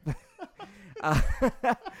G. But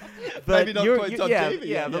maybe not quite top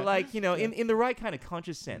G, but like, in the right kind of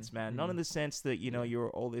conscious sense, man. Not in the sense that, you're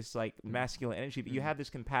all this like masculine energy, but you have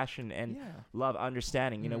this compassion and love,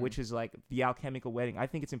 understanding, which is like the alchemical wedding. I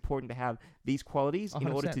think it's important to have these qualities in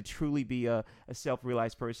order to truly be a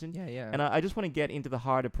self-realized person. And I just want to get into the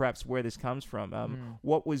heart of perhaps where this comes from.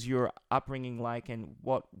 What was your upbringing like, and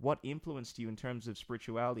what influenced you in terms of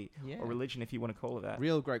spirituality or religion, if you want to call it that?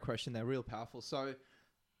 Real great question there, real powerful. So,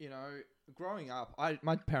 growing up,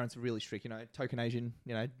 my parents were really strict, token Asian,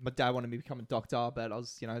 my dad wanted me to become a doctor, but I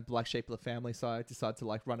was, black sheep of the family. So I decided to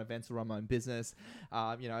like run events or run my own business,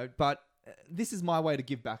 but this is my way to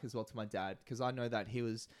give back as well to my dad. Cause I know that he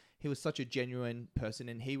was such a genuine person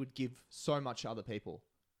and he would give so much to other people.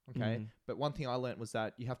 Okay. But one thing I learned was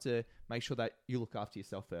that you have to make sure that you look after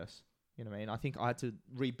yourself first. You know what I mean? I think I had to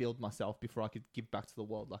rebuild myself before I could give back to the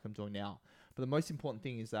world like I'm doing now. But the most important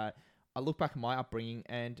thing is that I look back at my upbringing,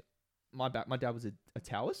 and my dad was a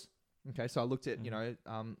Taoist. Okay, so I looked at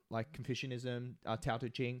like Confucianism, Tao Te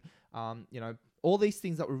Ching, all these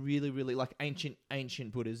things that were really, really like ancient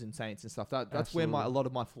Buddhas and saints and stuff. That's where a lot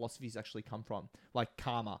of my philosophies actually come from. Like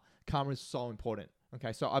karma. Karma is so important.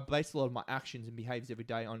 Okay, so I base a lot of my actions and behaviors every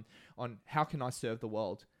day on how can I serve the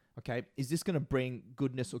world. Okay, is this going to bring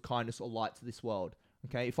goodness or kindness or light to this world?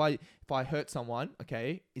 Okay, if I hurt someone,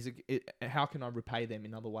 okay, how can I repay them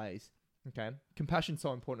in other ways? Okay, compassion is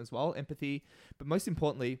so important as well, empathy, but most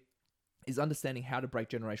importantly is understanding how to break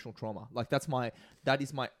generational trauma. Like that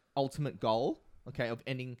is my ultimate goal. Okay, of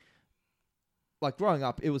ending. Like growing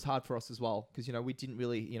up, it was hard for us as well because we didn't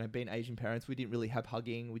really being Asian parents, we didn't really have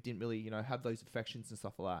hugging, we didn't really have those affections and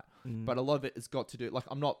stuff like that. But a lot of it has got to do, like,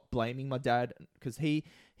 I'm not blaming my dad because he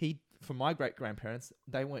from my great grandparents,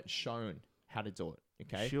 they weren't shown how to do it.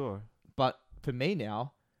 Okay, sure. But for me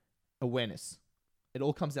now, awareness. It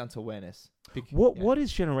all comes down to awareness. What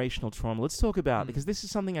is generational trauma? Let's talk about because this is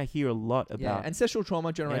something I hear a lot about. Yeah, ancestral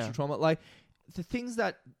trauma, generational trauma, like the things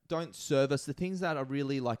that don't serve us, the things that are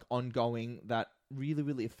really like ongoing, that really,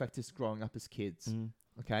 really affect us growing up as kids.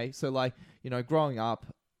 Okay, so like growing up,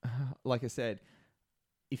 like I said,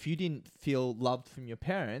 if you didn't feel loved from your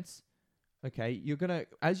parents, okay, you're gonna,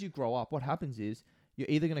 as you grow up, what happens is you're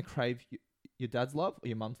either gonna crave your dad's love or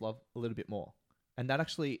your mum's love a little bit more. And that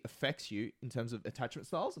actually affects you in terms of attachment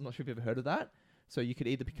styles. I'm not sure if you've ever heard of that. So you could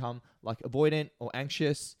either become like avoidant or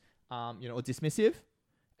anxious, or dismissive.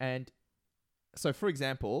 And so, for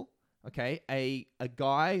example, okay, a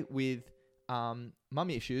guy with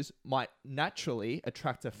mummy issues might naturally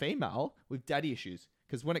attract a female with daddy issues.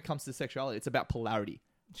 Because when it comes to sexuality, it's about polarity.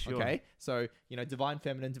 Sure. Okay, so divine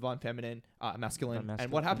feminine, masculine,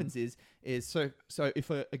 and what happens is so if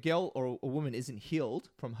a girl or a woman isn't healed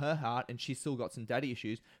from her heart and she's still got some daddy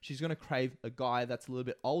issues, she's gonna crave a guy that's a little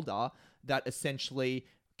bit older that essentially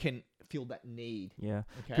can feel that need. Yeah,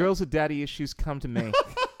 okay? Girls with daddy issues come to me.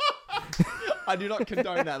 I do not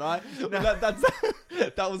condone that.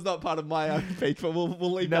 That was not part of my own speech, but we'll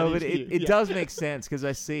leave that. No, but it does make sense because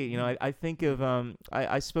I see, I think of,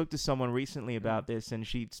 I spoke to someone recently about this, and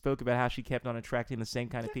she spoke about how she kept on attracting the same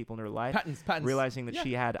kind of people in her life. Patterns. Realizing that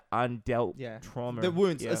she had undealt trauma. The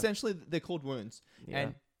wounds. Essentially, they're called wounds. Yeah.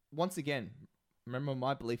 And once again, remember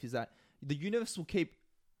my belief is that the universe will keep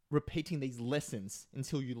repeating these lessons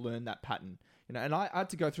until you learn that pattern. And I had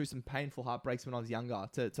to go through some painful heartbreaks when I was younger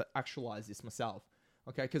to actualize this myself.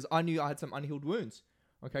 Okay, because I knew I had some unhealed wounds.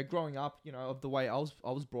 Okay, growing up, of the way I was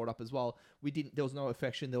brought up as well, there was no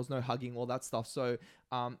affection, there was no hugging, all that stuff. So,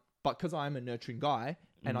 but because I am a nurturing guy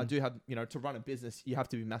and I do have, to run a business, you have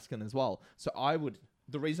to be masculine as well. So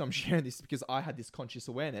the reason I'm sharing this is because I had this conscious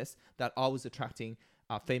awareness that I was attracting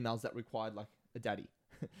females that required like a daddy.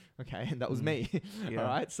 Okay, and that was me. Yeah. All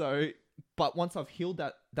right. So, but once I've healed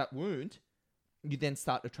that wound, you then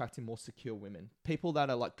start attracting more secure women, people that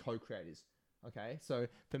are like co-creators. Okay, so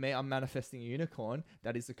for me, I'm manifesting a unicorn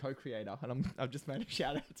that is a co-creator, and I've just made a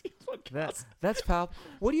shout out to your podcast. That's powerful.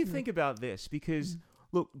 What do you think about this? Because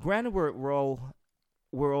look, granted, we're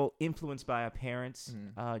all influenced by our parents,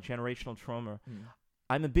 generational trauma.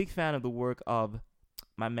 I'm a big fan of the work of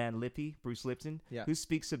my man Bruce Lipton, who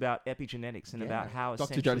speaks about epigenetics and about how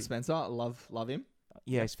Dr. Joe Dispenza, love him.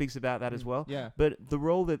 Yeah, he speaks about that as well. Yeah. But the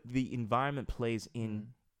role that the environment plays in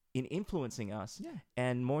in influencing us, Yeah.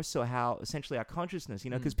 and more so how essentially our consciousness,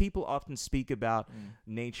 because people often speak about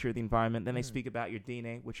nature, the environment, then they speak about your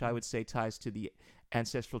DNA, which I would say ties to the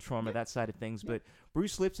ancestral trauma, that side of things. But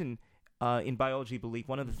Bruce Lipton, in Biology Belief,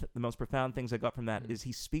 one of the most profound things I got from that is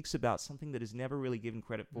he speaks about something that is never really given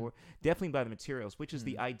credit for, definitely by the materials, which is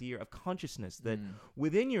the idea of consciousness, that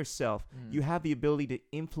within yourself, you have the ability to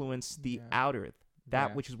influence the outer,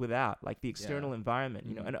 that which is without, like the external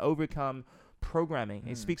environment, and overcome programming.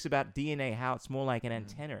 It speaks about DNA, how it's more like an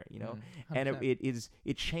antenna, and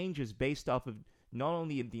it changes based off of not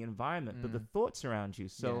only the environment, but the thoughts around you.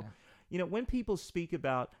 So, when people speak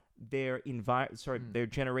about their their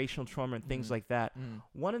generational trauma and things like that,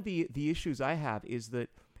 one of the issues I have is that,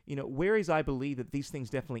 whereas I believe that these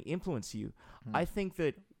things definitely influence you, I think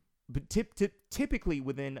that, but typically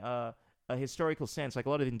within a historical sense, like a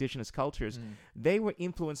lot of indigenous cultures, they were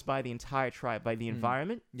influenced by the entire tribe, by the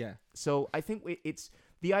environment. Yeah. So I think it's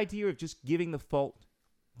the idea of just bearing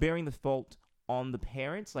the fault on the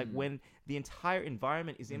parents, like when the entire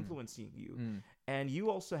environment is influencing you, and you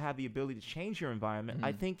also have the ability to change your environment.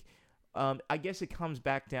 I think, I guess it comes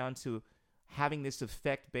back down to having this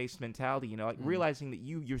effect-based mentality, like realizing that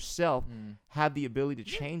you yourself have the ability to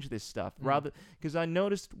change this stuff, rather, because I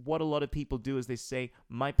noticed what a lot of people do is they say,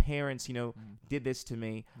 my parents, did this to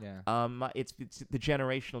me. Yeah. It's the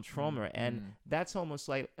generational trauma, and that's almost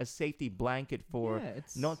like a safety blanket for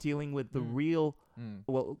not dealing with the real,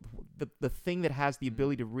 well, the thing that has the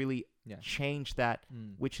ability to really change that,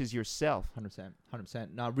 which is yourself.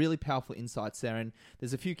 100%. No, really powerful insights there, and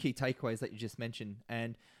there's a few key takeaways that you just mentioned,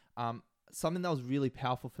 and something that was really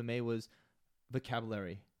powerful for me was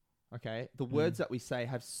vocabulary. Okay, the words that we say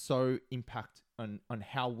have so impact on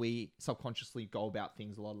how we subconsciously go about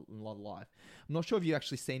things a lot of life. I'm not sure if you've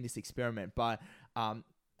actually seen this experiment, but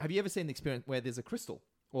have you ever seen the experiment where there's a crystal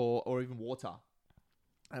or even water,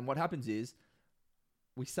 and what happens is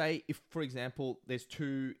we say, if for example there's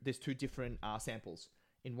two different samples.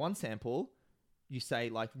 In one sample, you say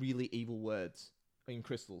like really evil words in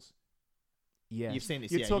crystals. Yeah, you've seen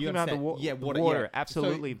this. You're talking about the water.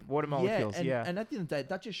 Absolutely, so, water molecules. And at the end of the day,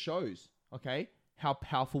 that just shows how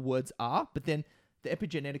powerful words are. But then the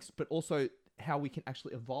epigenetics, but also how we can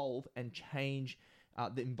actually evolve and change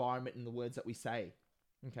the environment and the words that we say.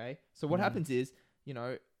 Okay, so what happens is,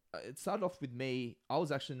 it started off with me. I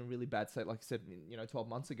was actually in a really bad state, like I said, 12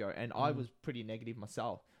 months ago, and I was pretty negative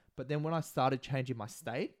myself. But then when I started changing my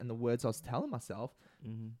state and the words I was telling myself,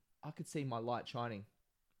 I could see my light shining.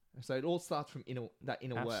 So it all starts from that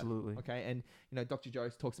inner Absolutely. work. Okay. And, Dr. Joe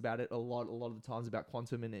talks about it a lot of the times about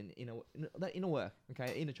quantum and that inner work.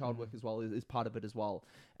 Okay. Inner child work as well is part of it as well.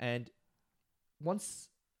 And once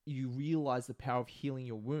you realize the power of healing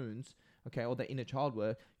your wounds, okay, or the inner child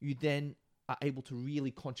work, you then are able to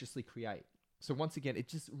really consciously create. So once again, it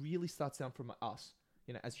just really starts down from us,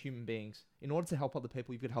 as human beings. In order to help other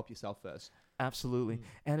people, you've got to help yourself first. Absolutely.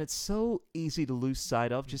 And it's so easy to lose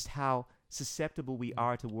sight of just how susceptible we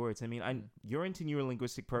are to words. I mean, you're into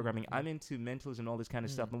neurolinguistic programming. I'm into mentalism and all this kind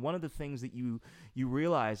of stuff. And one of the things that you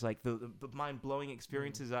realize, like the mind-blowing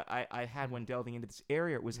experiences I had when delving into this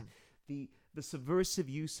area, was the subversive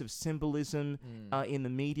use of symbolism in the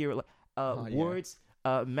media, words,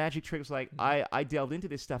 magic tricks. Like I delved into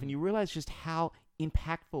this stuff, and you realize just how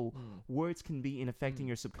impactful words can be in affecting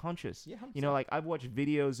your subconscious. Yeah, like I've watched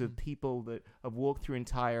videos of people that have walked through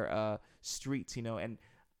entire streets, and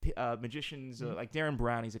magicians like Darren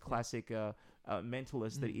Brown. He's a classic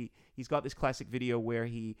mentalist. That he's got this classic video where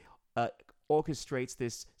he orchestrates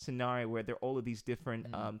this scenario where there are all of these different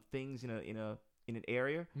things in an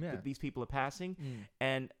area that these people are passing,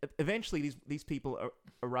 and eventually these people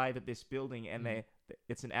arrive at this building, and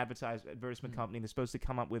it's an advertisement company. They're supposed to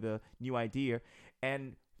come up with a new idea,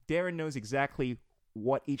 and Darren knows exactly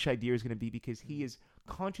what each idea is going to be because he has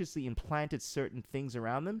consciously implanted certain things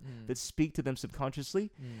around them that speak to them subconsciously,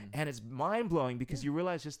 and it's mind-blowing because you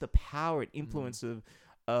realize just the power and influence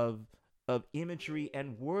of imagery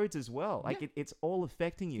and words as well. Like it's all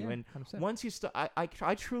affecting you, and 100%. Once you start,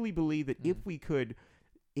 I truly believe that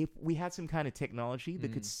if we had some kind of technology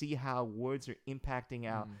that could see how words are impacting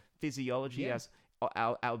our physiology as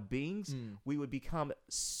our beings, we would become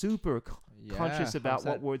super conscious about 100%.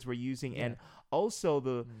 what words we're using, and also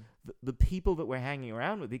the people that we're hanging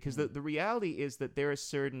around with, because the reality is that there are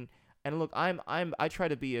certain, and look, I try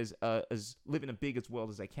to be as live in a big as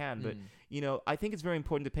world as I can, but I think it's very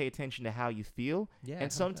important to pay attention to how you feel,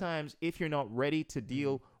 and sometimes if you're not ready to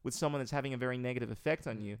deal with someone that's having a very negative effect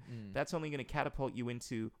on you, that's only going to catapult you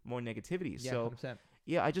into more negativity. So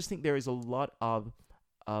 100%. I just think there is a lot of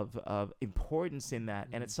importance in that,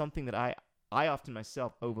 and it's something that I often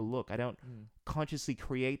myself overlook. I don't consciously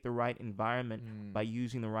create the right environment by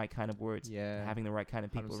using the right kind of words, having the right kind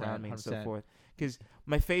of people around me, and so 100%. forth. Because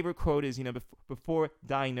my favorite quote is, before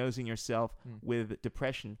diagnosing yourself with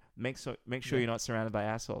depression, make sure you're not surrounded by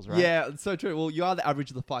assholes, right? Yeah, it's so true. Well, you are the average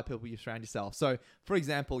of the 5 people you surround yourself. So, for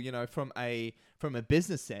example, from a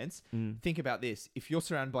business sense, think about this: if you're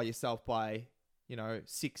surrounded by yourself by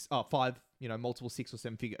five, multiple 6 or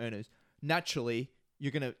 7 figure earners, naturally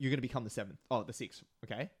you're gonna become the sixth,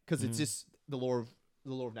 okay? Because it's just the law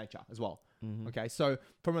of nature as well. Okay, so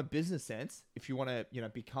from a business sense, if you want to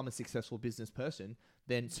become a successful business person,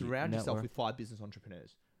 then surround yourself with 5 business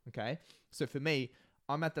entrepreneurs. Okay, so for me,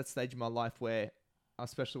 I'm at that stage in my life where,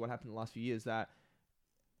 especially what happened in the last few years, that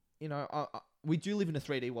we do live in a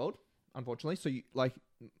 3D world, unfortunately. So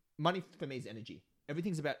money for me is energy.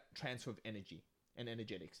 Everything's about transfer of energy and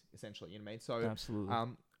energetics, essentially. You know what I mean? So Absolutely.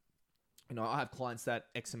 I have clients that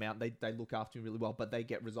X amount, they look after me really well, but they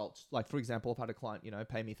get results. Like, for example, I've had a client,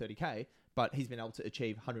 pay me 30K, but he's been able to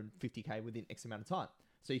achieve 150K within X amount of time.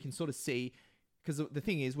 So you can sort of see, because the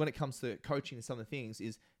thing is, when it comes to coaching and some of the things,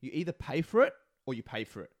 is you either pay for it or you pay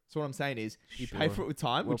for it. So what I'm saying is, you pay for it with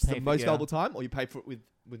time, which is the most valuable time, or you pay for it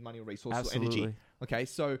with money or resources or energy. Okay,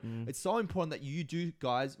 so it's so important that you do,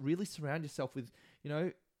 guys, really surround yourself with,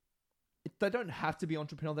 they don't have to be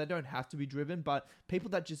entrepreneurial, they don't have to be driven, but people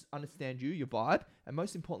that just understand you, your vibe, and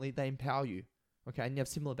most importantly, they empower you. Okay, and you have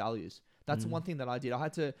similar values. That's one thing that I did.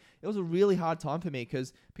 It was a really hard time for me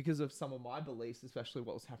because of some of my beliefs, especially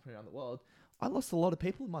what was happening around the world. I lost a lot of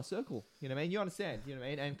people in my circle. You know what I mean? You understand? You know what I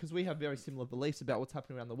mean? And because we have very similar beliefs about what's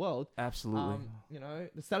happening around the world. Absolutely.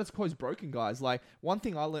 The status quo is broken, guys. Like, one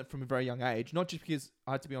thing I learned from a very young age, not just because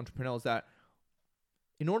I had to be entrepreneur, is that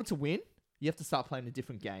in order to win, you have to start playing a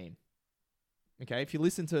different game. Okay, if you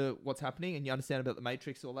listen to what's happening and you understand about the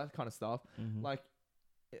matrix, all that kind of stuff, like,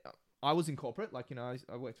 I was in corporate, like,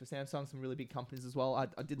 I worked for Samsung, some really big companies as well.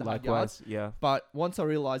 I did the hard yards. Yeah. But once I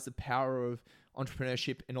realized the power of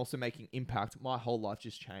entrepreneurship and also making impact, my whole life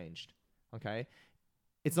just changed. Okay,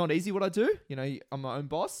 it's not easy what I do. I'm my own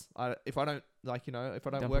boss. If I don't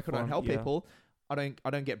work, I don't help people. I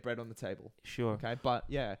don't get bread on the table. Sure. Okay, but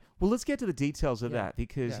yeah. Well, let's get to the details of that,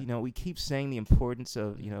 because we keep saying the importance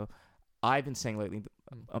of I've been saying lately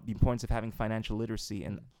the importance of having financial literacy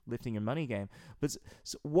and lifting your money game. But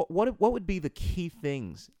so what would be the key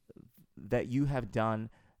things that you have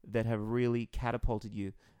done that have really catapulted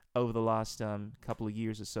you over the last couple of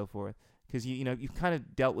years or so forth? Because you've kind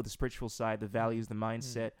of dealt with the spiritual side, the values, the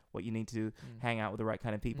mindset, what you need to hang out with the right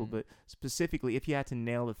kind of people. But specifically, if you had to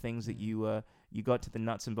nail the things that you got to the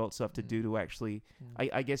nuts and bolts of to do to actually,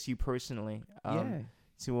 I guess you personally,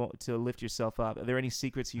 to lift yourself up. Are there any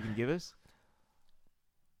secrets you can give us?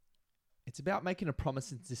 It's about making a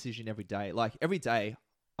promise and decision every day. Like, every day,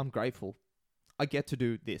 I'm grateful. I get to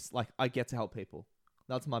do this. Like, I get to help people.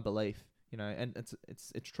 That's my belief, and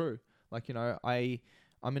it's true. Like,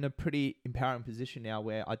 I'm in a pretty empowering position now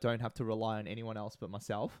where I don't have to rely on anyone else but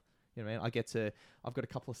myself. You know what I mean? I've got a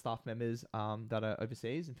couple of staff members that are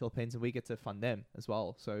overseas in Philippines, and we get to fund them as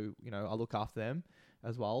well. So, I look after them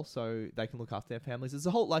as well, so they can look after their families. There's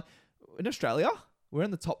a whole, like, in Australia, we're in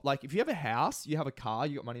the top, like, if you have a house, you have a car,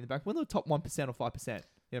 you got money in the bank, we're in the top 1% or 5%. You know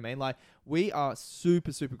what I mean? Like, we are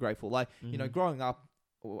super, super grateful. Like, growing up,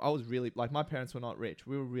 I was really, like, my parents were not rich.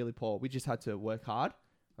 We were really poor. We just had to work hard,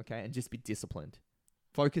 okay, and just be disciplined.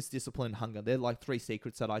 Focus, discipline, hunger. They're like 3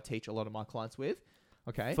 secrets that I teach a lot of my clients with,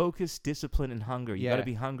 okay? Focus, discipline, and hunger. You got to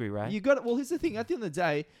be hungry, right? Well, here's the thing. At the end of the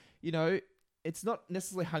day, it's not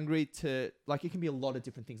necessarily hungry to, like, it can be a lot of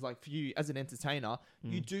different things. Like, for you as an entertainer,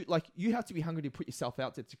 you have to be hungry to put yourself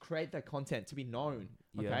out there, to create that content, to be known,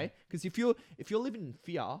 okay? Because if you're living in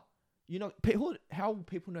fear, how will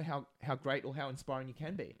people know how great or how inspiring you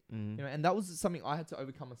can be? And that was something I had to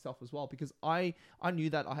overcome myself as well, because I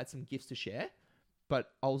knew that I had some gifts to share,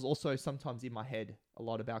 but I was also sometimes in my head a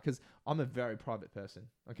lot about, because I'm a very private person,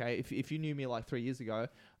 okay? If you knew me like 3 years ago,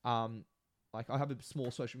 like, I have a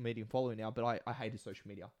small social media following now, but I hated social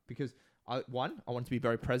media because I wanted to be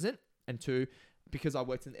very present, and 2, because I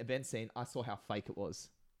worked in the event scene, I saw how fake it was.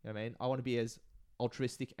 You know what I mean? I want to be as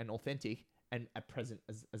altruistic and authentic and present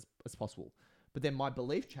as possible. But then my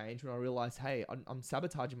belief changed when I realized, hey, I'm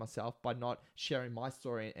sabotaging myself by not sharing my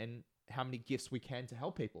story and how many gifts we can to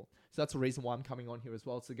help people. So that's the reason why I'm coming on here as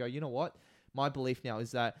well, to go, you know what? My belief now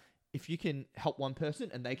is that if you can help one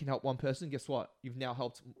person and they can help one person, guess what? You've now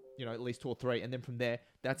helped, at least 2 or 3. And then from there,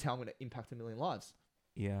 that's how I'm going to impact 1 million lives.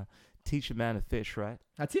 Yeah. Teach a man to fish, right?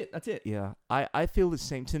 That's it. Yeah. I feel the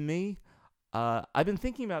same. To me, I've been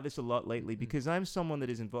thinking about this a lot lately, because I'm someone that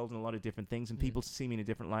is involved in a lot of different things, and people see me in a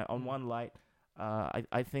different light. On one light,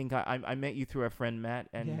 I think I met you through our friend Matt,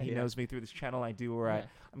 and he knows me through this channel I do where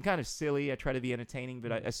I'm kind of silly. I try to be entertaining,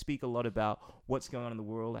 but I speak a lot about what's going on in the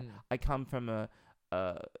world. I come from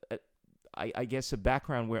I guess a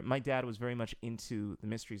background where my dad was very much into the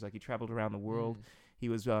mysteries. Like he traveled around the world. He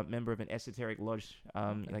was a member of an esoteric lodge,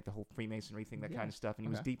 like the whole Freemasonry thing, that kind of stuff. And he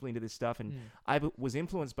was deeply into this stuff, and was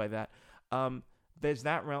influenced by that. There's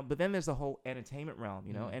that realm, but then there's the whole entertainment realm,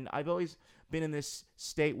 you know. And I've always been in this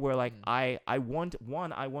state where, like, I want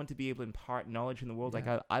to be able to impart knowledge in the world. Like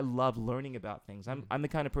I love learning about things. I'm the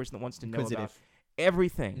kind of person that wants to know about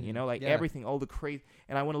everything, you know, like everything, all the crazy.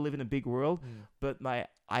 And I want to live in a big world, but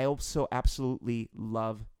I also absolutely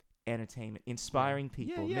love entertainment, inspiring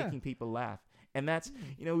people, making people laugh. And that's,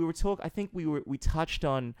 you know, I think we touched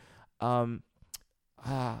on, I'm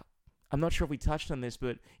not sure if we touched on this,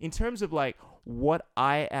 but in terms of like what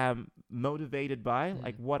I am motivated by,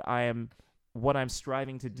 like what I'm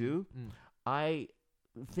striving to do, I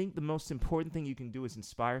think the most important thing you can do is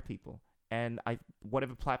inspire people. And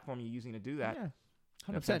whatever platform you're using to do that,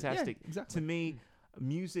 you know, fantastic. Yeah, exactly. To me,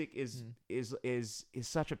 music is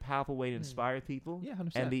such a powerful way to inspire people. Yeah,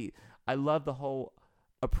 100%. And I love the whole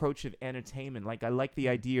approach of entertainment. Like I like the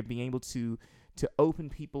idea of being able to open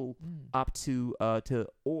people up to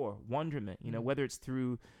awe, wonderment, you know, whether it's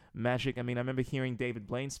through magic. I mean, I remember hearing David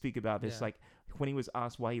Blaine speak about this, like when he was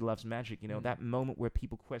asked why he loves magic, you know, that moment where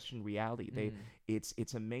people question reality.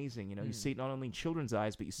 It's amazing, you know. You see it not only in children's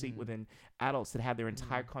eyes, but you see it within adults that have their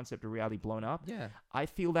entire concept of reality blown up. Yeah. I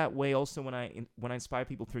feel that way also when I inspire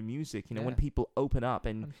people through music, you know, when people open up,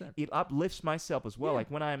 and 100%. It uplifts myself as well. Like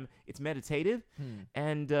when it's meditative,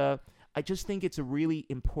 and I just think it's a really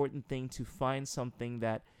important thing to find something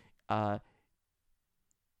that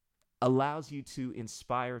allows you to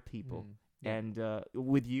inspire people. And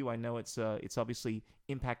with you, I know it's obviously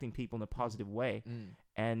impacting people in a positive way.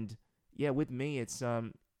 And with me, it's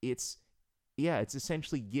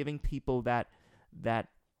essentially giving people that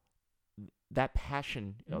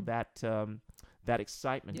passion, you know, that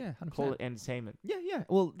excitement. Yeah, 100%. Call it entertainment. Yeah.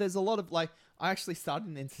 Well, there's a lot of, like, I actually started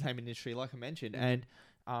in the entertainment industry, like I mentioned, and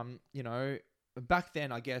you know, back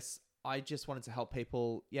then, I guess I just wanted to help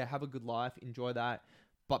people, have a good life, enjoy that.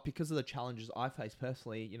 But because of the challenges I faced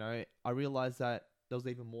personally, you know, I realized that there was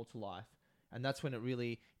even more to life. And that's when it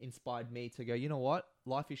really inspired me to go, you know what?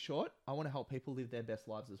 Life is short. I want to help people live their best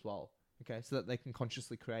lives as well. Okay. So that they can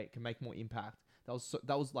consciously create, can make more impact.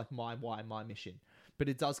 That was like my why, my mission. But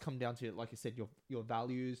it does come down to, like I said, your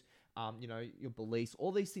values, you know, your beliefs,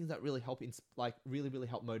 all these things that really help, really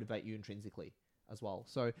help motivate you intrinsically as well.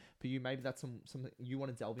 So for you, maybe that's something you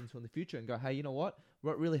want to delve into in the future and go, hey, you know what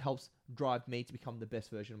really helps drive me to become the best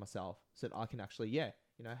version of myself, so that I can actually, you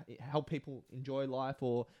know, help people enjoy life,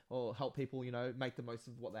 or help people, you know, make the most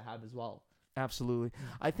of what they have as well. Absolutely.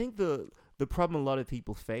 I think the problem a lot of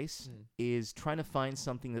people face is trying to find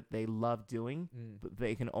something that they love doing, but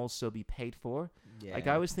they can also be paid for. Yeah. Like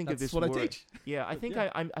I always think of this word. That's what I teach. Yeah, I think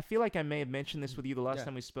I feel like I may have mentioned this with you the last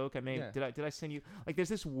time we spoke. Did I send you, like, there's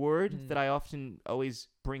this word that I often always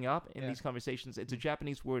bring up in these conversations. It's a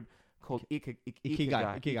Japanese word called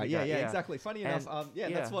ikigai. Yeah, exactly. Funny enough,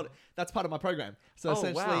 that's part of my program. So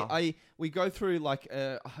essentially, we go through, like,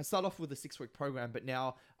 I start off with a 6-week program, but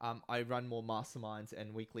now I run more masterminds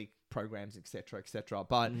and weekly programs, etc.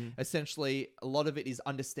 But essentially, a lot of it is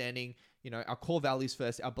understanding, you know, our core values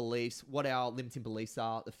first, our beliefs, what our limiting beliefs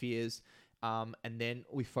are, the fears, and then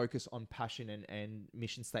we focus on passion and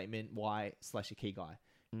mission statement, why/ikigai.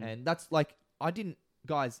 And that's, like, I didn't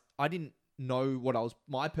know what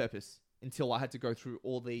my purpose until I had to go through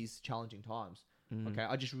all these challenging times. Okay.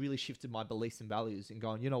 I just really shifted my beliefs and values and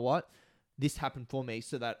going, you know what, this happened for me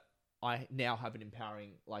so that I now have an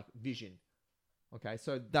empowering, like, vision. Okay.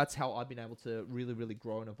 So that's how I've been able to really, really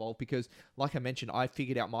grow and evolve, because, like I mentioned, I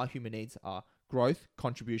figured out my human needs are growth,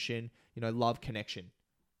 contribution, you know, love, connection.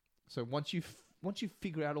 So once you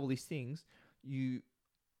figure out all these things,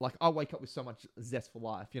 like, I wake up with so much zest for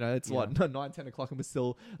life. You know, it's 9, 10 o'clock and we're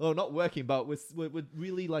still, not working, but we're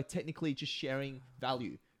really, like, technically just sharing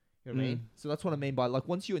value. You know what I mean? So that's what I mean by, like,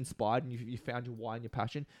 once you're inspired and you found your why and your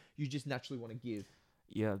passion, you just naturally want to give.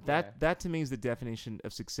 Yeah, that to me is the definition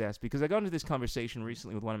of success, because I got into this conversation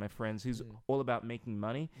recently with one of my friends who's all about making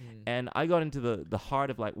money. And I got into the heart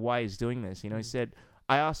of, like, why he's doing this. You know, he said,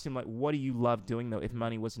 I asked him, like, what do you love doing, though, if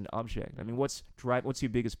money was an object? I mean, what's your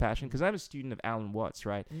biggest passion? Because I'm a student of Alan Watts,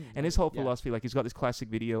 right? And his whole philosophy, like, he's got this classic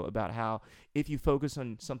video about how if you focus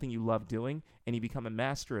on something you love doing and you become a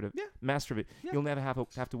master of it, you'll never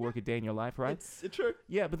have to work a day in your life, right? It's true.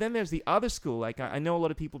 Yeah, but then there's the other school. Like, I know a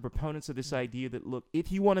lot of people, proponents of this idea that, look,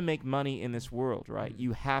 if you want to make money in this world, right,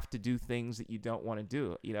 you have to do things that you don't want to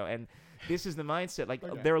do, you know, and this is the mindset. Like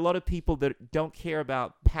Okay. there are a lot of people that don't care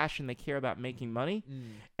about passion; they care about making money,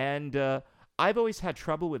 and I've always had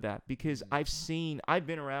trouble with that because I've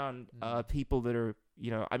been around people that are,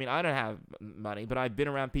 I mean, I don't have money, but I've been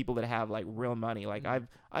around people that have like real money. Like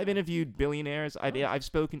I've interviewed billionaires. I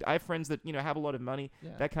have friends that, have a lot of money,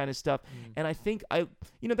 that kind of stuff. And I think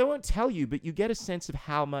they won't tell you, but you get a sense of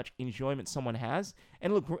how much enjoyment someone has.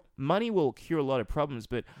 And look, money will cure a lot of problems,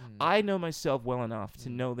 but I know myself well enough to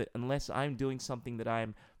know that unless I'm doing something that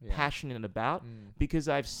I'm passionate about, because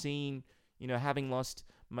I've seen, having lost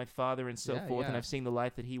my father and so forth, and I've seen the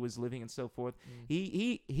life that he was living and so forth.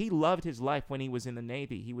 He loved his life when he was in the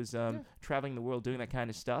Navy. He was traveling the world doing that kind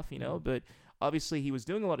of stuff, but obviously he was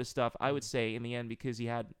doing a lot of stuff, I would say, in the end, because he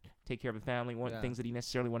had to take care of a family, things that he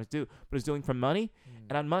necessarily wanted to do, but was doing for money.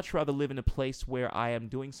 And I'd much rather live in a place where I am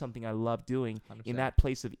doing something I love doing, 100%. In that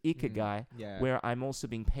place of ikigai, where I'm also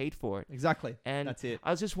being paid for it. Exactly. And that's it.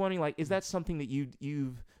 I was just wondering, like, is that something that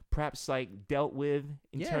you've perhaps like dealt with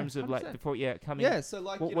in terms of 100%. like before coming? So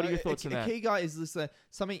like, what are your thoughts on that? A key guy is this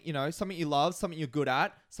something you love, something you're good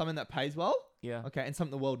at, something that pays well. Okay, and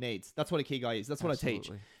something the world needs. That's what a key guy is. That's what I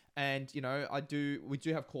teach. And we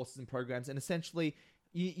do have courses and programs, and essentially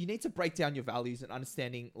you need to break down your values and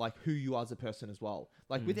understanding like who you are as a person as well.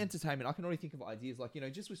 Like with entertainment, I can already think of ideas like,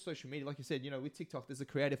 just with social media, like you said, with TikTok, there's a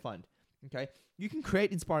creative fund. Okay, you can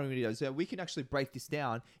create inspiring videos. So we can actually break this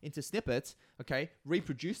down into snippets. Okay,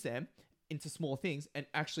 reproduce them into small things and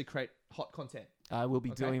actually create hot content. I will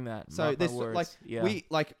be doing that. So this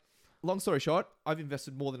long story short, I've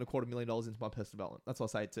invested more than $250,000 into my personal development. That's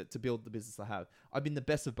what I say to build the business I have. I've been the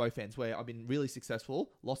best of both ends, where I've been really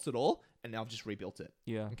successful, lost it all, and now I've just rebuilt it.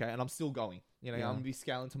 Okay, and I'm still going. I'm gonna be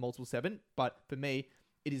scaling to multiple 7, but for me,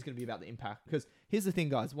 it is gonna be about the impact. Because here's the thing,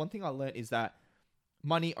 guys. One thing I learned is that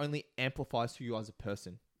money only amplifies who you are as a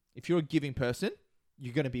person. If you're a giving person,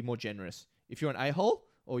 you're going to be more generous. If you're an a-hole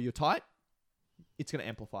or you're tight, it's going to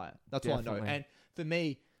amplify it. That's all I know. And for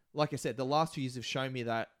me, like I said, the last 2 years have shown me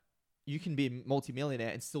that you can be a multimillionaire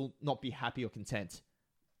and still not be happy or content.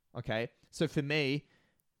 Okay? So for me,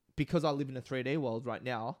 because I live in a 3D world right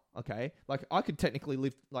now, okay, like I could technically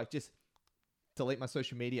live, like just delete my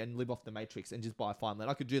social media and live off the matrix and just buy a farmland.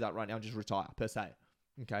 I could do that right now and just retire per se.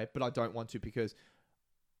 Okay? But I don't want to because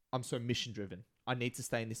I'm so mission driven. I need to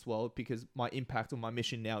stay in this world because my impact or my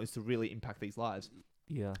mission now is to really impact these lives.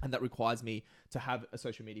 And that requires me to have a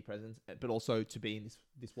social media presence, but also to be in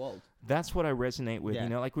this world. That's what I resonate with.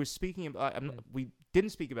 Like we're speaking about, we didn't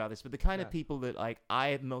speak about this, but the kind of people that like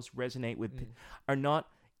I most resonate with are not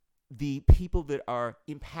the people that are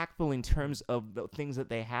impactful in terms of the things that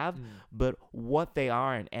they have, but what they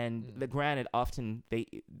aren't. And granted, often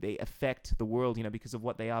they affect the world, because of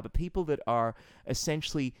what they are. But people that are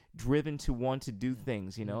essentially driven to want to do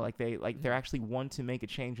things, like they're actually want to make a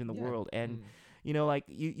change in the world. And like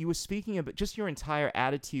you were speaking about just your entire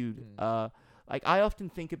attitude. Like I often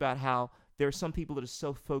think about how there are some people that are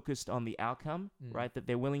so focused on the outcome, right, that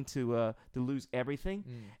they're willing to lose everything.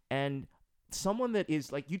 And someone that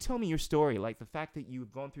is like, you tell me your story, like the fact that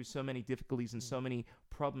you've gone through so many difficulties and so many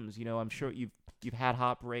problems, I'm sure you've had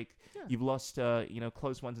heartbreak, you've lost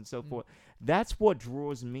close ones and so forth. That's what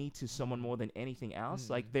draws me to someone more than anything else.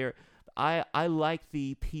 Like I like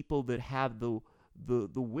the people that have the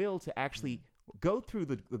will to actually go through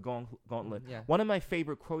the gauntlet. One of my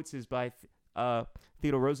favorite quotes is by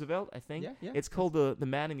Theodore Roosevelt, I think. It's called the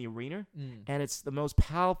Man in the Arena, and it's the most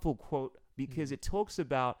powerful quote because it talks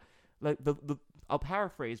about like I'll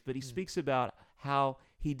paraphrase, but he speaks about how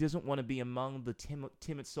he doesn't want to be among the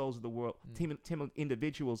timid souls of the world, timid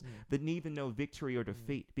individuals that neither know victory or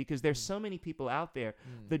defeat, because there's so many people out there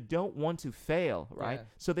that don't want to fail, right?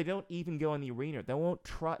 So they don't even go in the arena. They won't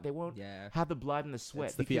try. They won't have the blood and the sweat.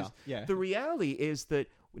 It's the because fear. The reality is that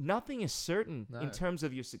nothing is certain in terms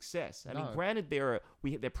of your success. I mean, granted, there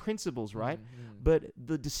are principles, right? But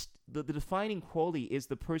the defining quality is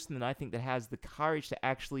the person that I think that has the courage to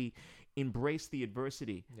actually embrace the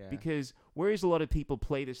adversity. Because whereas a lot of people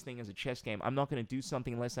play this thing as a chess game, I'm not going to do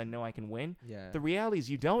something unless I know I can win. The reality is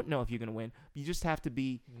you don't know if you're going to win. You just have to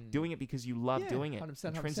be doing it because you love doing it 100%,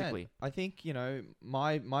 intrinsically. 100%. I think,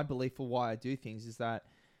 my belief for why I do things is that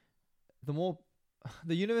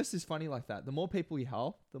the universe is funny like that. The more people you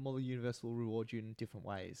help, the more the universe will reward you in different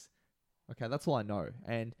ways. Okay, that's all I know.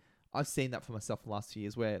 And I've seen that for myself the last 2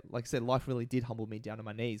 years where, like I said, life really did humble me down to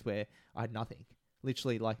my knees where I had nothing.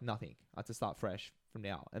 Literally, like nothing. I had to start fresh from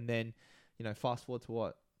now. And then, fast forward to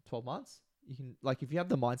what, 12 months? You can, like, if you have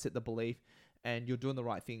the mindset, the belief, and you're doing the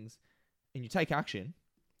right things, and you take action.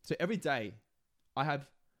 So every day, I have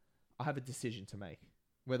a decision to make,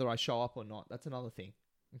 whether I show up or not. That's another thing.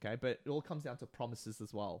 Okay, but it all comes down to promises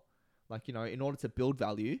as well. Like, in order to build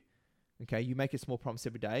value, okay, you make a small promise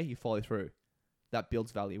every day, you follow through. That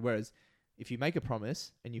builds value. Whereas if you make a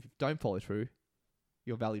promise and you don't follow through,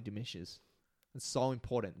 your value diminishes. It's so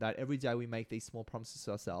important that every day we make these small promises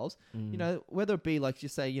to ourselves, whether it be like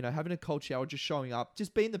just say, having a cold shower, just showing up,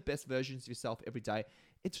 just being the best versions of yourself every day.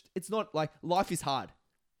 It's not like life is hard.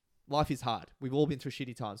 Life is hard. We've all been through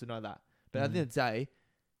shitty times. We know that. But at the end of the day,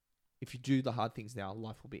 if you do the hard things now,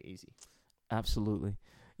 life will be easy. Absolutely.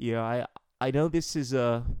 Yeah, I know this is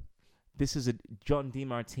a John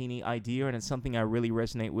DeMartini idea, and it's something I really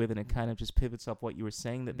resonate with, and it kind of just pivots off what you were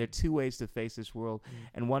saying, that there are two ways to face this world,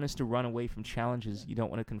 and one is to run away from challenges you don't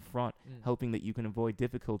want to confront, hoping that you can avoid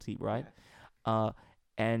difficulty, right?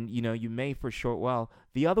 And, you may for a short while.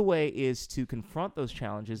 The other way is to confront those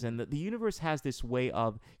challenges, and the universe has this way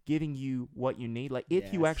of giving you what you need. Like,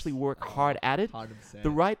 if you actually work hard at it, 100%. the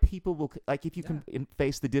right people will, like, if you can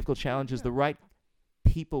face the difficult challenges, the right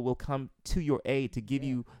people will come to your aid to give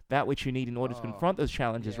you that which you need in order to confront those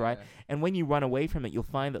challenges, right? And when you run away from it, you'll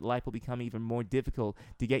find that life will become even more difficult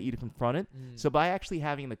to get you to confront it. So by actually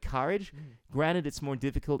having the courage, granted it's more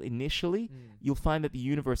difficult initially, you'll find that the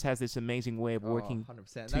universe has this amazing way of working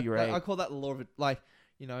 100%. to your aid. I call that the law of it. Like,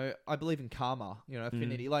 I believe in karma,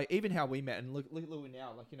 affinity. Like, even how we met, and look at we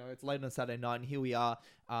now. Like, it's late on a Saturday night, and here we are,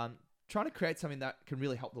 trying to create something that can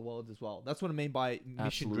really help the world as well. That's what I mean by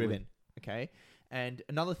mission driven. Okay. And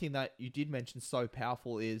another thing that you did mention so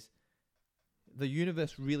powerful is the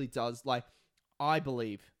universe really does, like, I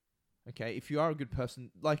believe, okay, if you are a good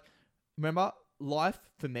person, like, remember, life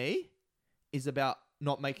for me is about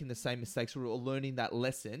not making the same mistakes or learning that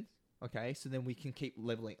lesson, okay, so then we can keep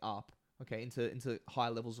leveling up, okay, into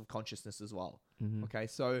higher levels of consciousness as well, okay,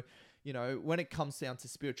 so, when it comes down to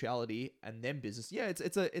spirituality and then business,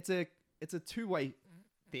 it's a two-way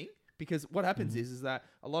thing, because what happens is that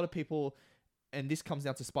a lot of people, and this comes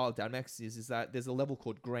down to spiral dynamics, is that there's a level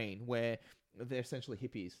called green where they're essentially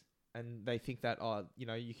hippies, and they think that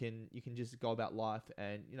you can just go about life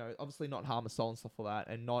and obviously not harm a soul and stuff like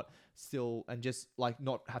that, and just like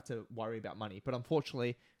not have to worry about money. But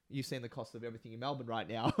unfortunately, you've seen the cost of everything in Melbourne right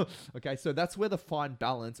now. Okay, so that's where the fine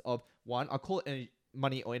balance of one, I call it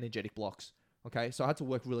money or energetic blocks. Okay, so I had to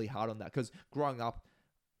work really hard on that, because growing up,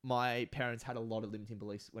 my parents had a lot of limiting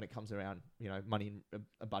beliefs when it comes around money and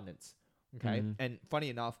abundance. Okay. And funny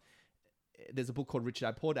enough, there's a book called Rich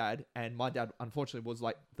Dad Poor Dad, and my dad unfortunately was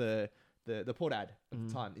like the poor dad at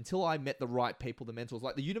the time, until I met the right people, the mentors.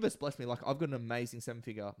 Like, the universe blessed me. Like, I've got an amazing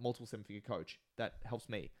multiple seven-figure coach that helps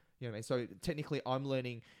me. You know what I mean? So technically I'm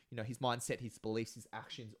learning, his mindset, his beliefs, his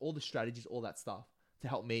actions, all the strategies, all that stuff to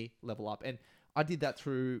help me level up. And I did that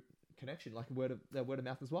through connection, like word of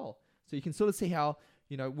mouth as well. So you can sort of see how,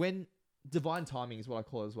 when divine timing is what I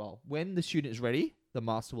call it as well. When the student is ready, the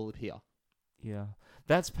master will appear. Yeah,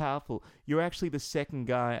 that's powerful. You're actually the second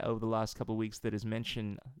guy over the last couple of weeks that has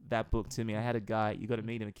mentioned that book to me. I had a guy, you got to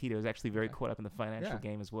meet him, Akita, was actually very caught up in the financial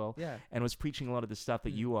game as well, and was preaching a lot of the stuff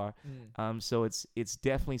that you are. So it's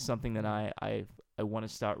definitely something that I want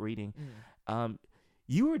to start reading.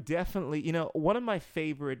 You are definitely, one of my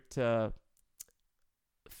favorite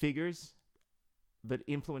figures that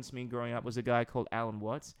influenced me growing up was a guy called Alan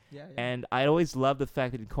Watts. And I always loved the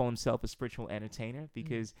fact that he'd call himself a spiritual entertainer,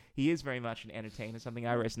 because he is very much an entertainer, something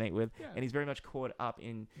I resonate with. And he's very much caught up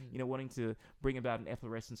in, wanting to bring about an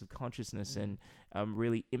efflorescence of consciousness and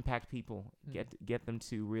really impact people, get them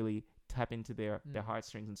to really tap into their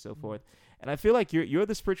heartstrings and so forth. And I feel like you're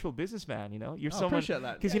the spiritual businessman, you're someone. I appreciate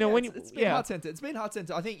that. Because, when it's been heart-centered. It's been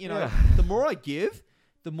heart-centered. I think, the more I give,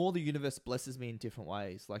 the more the universe blesses me in different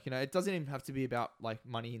ways. Like, it doesn't even have to be about like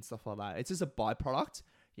money and stuff like that. It's just a byproduct,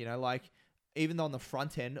 like, even though on the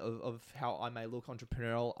front end of how I may look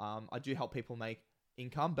entrepreneurial, I do help people make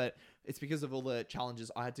income, but it's because of all the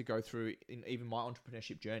challenges I had to go through in even my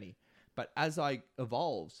entrepreneurship journey. But as I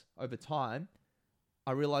evolved over time,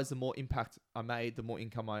 I realized the more impact I made, the more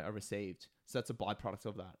income I received. So that's a byproduct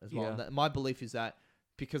of that as well. And my belief is that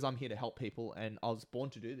because I'm here to help people and I was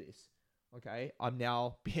born to do this, okay, I'm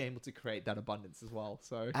now being able to create that abundance as well.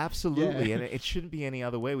 So absolutely, and it shouldn't be any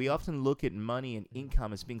other way. We often look at money and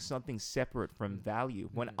income as being something separate from value,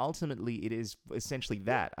 when ultimately it is essentially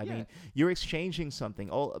that. I mean, you're exchanging something.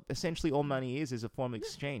 Essentially all money is a form of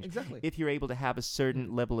exchange. Exactly. If you're able to have a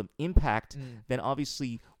certain level of impact, then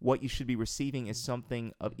obviously what you should be receiving is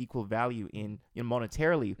something of equal value in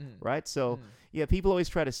monetarily, right? So people always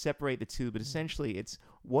try to separate the two, but essentially it's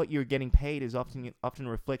what you're getting paid is often a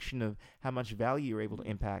reflection of how much value you're able to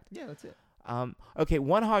impact. Yeah, that's it. Okay,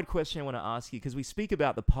 one hard question I want to ask you, because we speak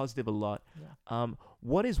about the positive a lot.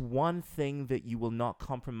 What is one thing that you will not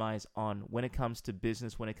compromise on when it comes to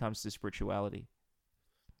business, when it comes to spirituality?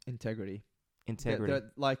 Integrity. Integrity.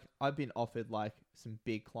 Like I've been offered like some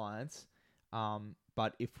big clients,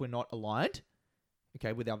 but if we're not aligned,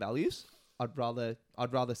 okay, with our values, I'd rather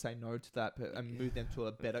say no to that and move them to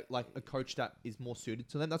a better, like a coach that is more suited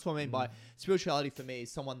to them. That's what I mean by spirituality for me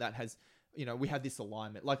is someone that has, we have this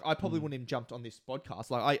alignment. Like I probably wouldn't even jumped on this podcast.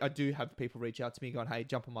 Like I do have people reach out to me going, hey,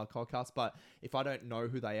 jump on my podcast. But if I don't know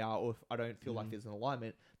who they are or if I don't feel like there's an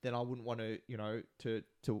alignment, then I wouldn't want to,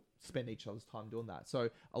 to spend each other's time doing that. So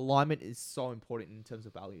alignment is so important in terms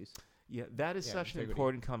of values. Yeah, that is such integrity. an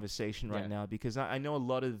important conversation right now because I know a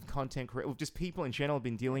lot of content creators, just people in general have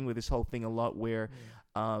been dealing with this whole thing a lot where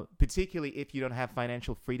particularly if you don't have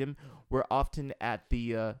financial freedom, we're often at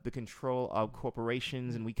the control of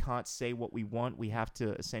corporations and we can't say what we want. We have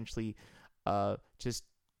to essentially just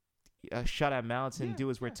shut our mouths and do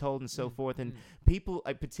as we're told and so forth. And people,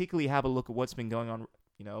 I particularly have a look at what's been going on,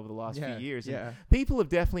 over the last few years. And people have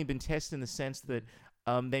definitely been tested in the sense that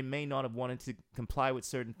they may not have wanted to comply with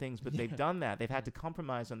certain things, but they've done that. They've had to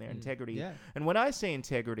compromise on their integrity. Yeah. And when I say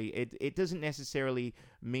integrity, it doesn't necessarily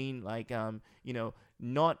mean like,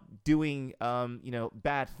 not doing,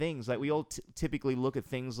 bad things. Like we all typically look at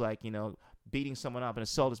things like, beating someone up and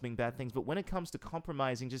assault as being bad things. But when it comes to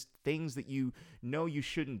compromising just things that you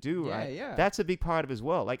shouldn't do, right? Yeah. That's a big part of it as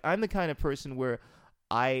well. Like I'm the kind of person where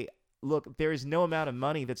look, there is no amount of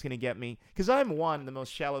money that's going to get me, because I'm the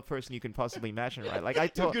most shallow person you can possibly imagine, right?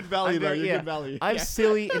 Like you're good value, though. You're good value. I'm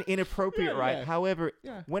silly and inappropriate, right? Yeah. However,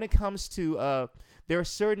 when it comes to, there are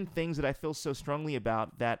certain things that I feel so strongly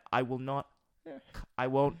about that I will not, I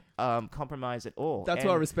won't compromise at all. That's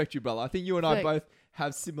why I respect you, brother. I think you and I both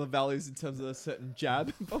have similar values in terms of a certain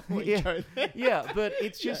jab. Yeah, but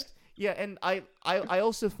it's just... Yeah, and I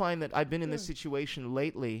also find that I've been in this situation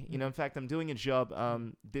lately. In fact, I'm doing a job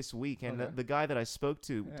this week, and the guy that I spoke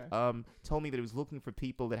to told me that he was looking for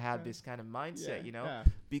people that had this kind of mindset,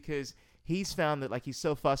 because he's found that like he's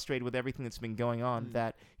so frustrated with everything that's been going on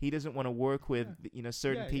that he doesn't want to work with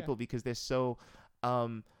certain people because they're so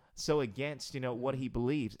against what he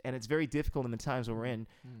believes, and it's very difficult in the times we're in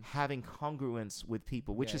having congruence with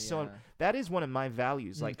people, which is so that is one of my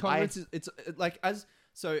values. Like congruence it's like as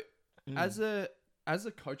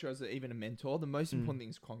a coach or as even a mentor, the most important thing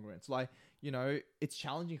is congruence. Like, it's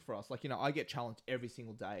challenging for us. Like, I get challenged every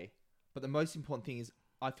single day, but the most important thing is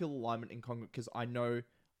I feel alignment and congruence because I know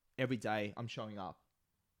every day I'm showing up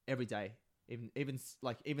every day. Even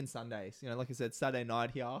Sundays, like I said, Saturday night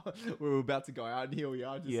here, we were about to go out and here we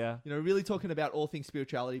are just, really talking about all things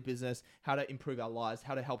spirituality, business, how to improve our lives,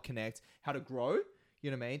 how to help connect, how to grow, you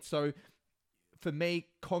know what I mean? So for me,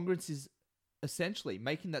 congruence is essentially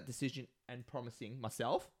making that decision and promising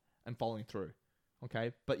myself and following through.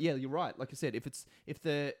 Okay. But yeah, you're right. Like I said, if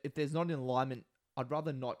there's not an alignment, I'd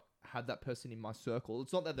rather not have that person in my circle.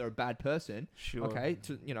 It's not that they're a bad person. Sure. Okay.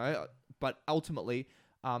 But ultimately,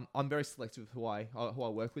 I'm very selective with who I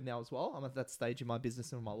work with now as well. I'm at that stage in my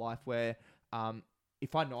business and in my life where,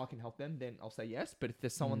 if I know I can help them, then I'll say yes. But if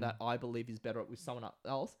there's someone that I believe is better with someone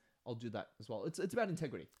else, I'll do that as well. It's about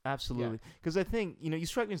integrity. Absolutely. Because I think, you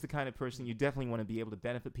strike me as the kind of person you definitely want to be able to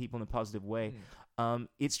benefit people in a positive way.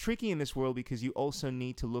 It's tricky in this world because you also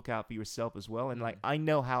need to look out for yourself as well. And like, I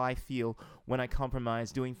know how I feel when I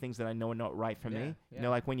compromise doing things that I know are not right for me.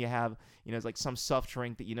 Like when you have, it's like some soft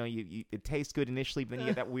drink that, it tastes good initially, but then you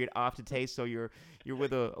get that weird aftertaste. So you're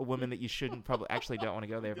with a woman that you shouldn't probably actually don't want to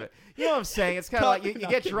go there. But you know what I'm saying? It's kind of like you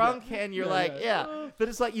get drunk and you're but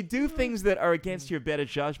it's like you do things that are against your better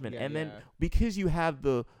judgment. And then because you have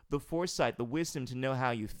the foresight, the wisdom to know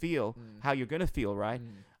how you feel, how you're going to feel, right?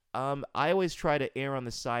 I always try to err on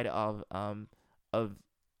the side of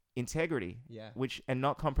integrity, and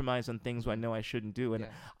not compromise on things I know I shouldn't do. And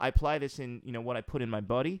I apply this in, what I put in my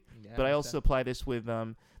body, but I also apply this with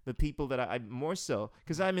the people that I more so,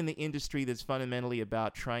 because I'm in the industry that's fundamentally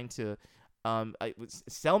about trying to I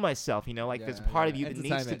sell myself, there's part of you that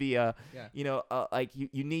needs to be like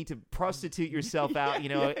you need to prostitute yourself out,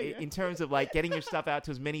 in terms of like getting your stuff out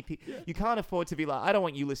to as many people. You can't afford to be like, I don't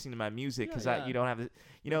want you listening to my music because you don't have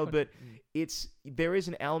the, but there is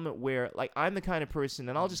an element where like I'm the kind of person,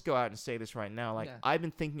 and I'll just go out and say this right now, like I've been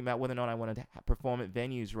thinking about whether or not I want to perform at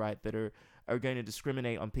venues, right, that are going to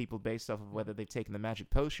discriminate on people based off of whether they've taken the magic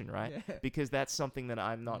potion, right? Because that's something that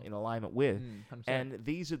I'm not in alignment with. 100%. And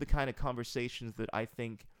these are the kind of conversations that I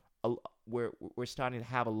think we're starting to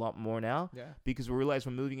have a lot more now, because we realize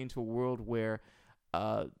we're moving into a world where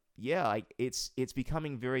it's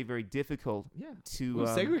becoming very, very difficult to...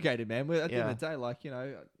 We're segregated, man. At the end of the day, like,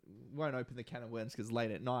 won't open the can of worms because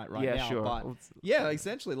late at night now. Sure. But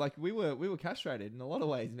essentially, like we were castrated in a lot of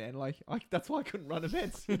ways, man. Like that's why I couldn't run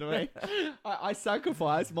events. You know what I mean? I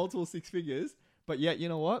sacrificed multiple six figures But yet, you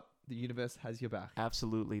know what? The universe has your back.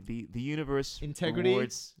 Absolutely. The universe Integrity.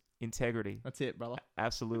 rewards integrity. That's it, brother.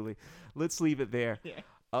 Absolutely. Let's leave it there. Yeah.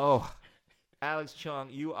 Oh, Alex Cheong,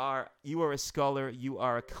 you are a scholar. You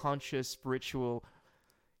are a conscious, spiritual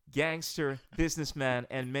gangster, businessman,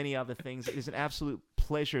 and many other things. It is an absolute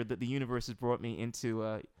pleasure that the universe has brought me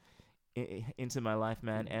into my life,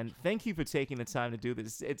 man. And thank you for taking the time to do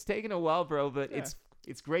this. It's taken a while, bro, but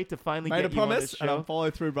it's great to finally Made get a you on this promise, show. and I'll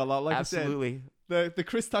follow through, brother. Like Absolutely. I said, the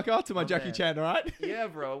Chris Tucker to my Jackie man. Chan, all right? Yeah,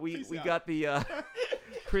 bro. We Peace out. got the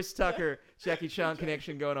Chris Tucker, Jackie Chan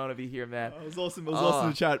connection going on over here, man. It was awesome. It was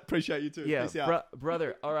awesome to chat. Appreciate you too. Yeah, Peace out.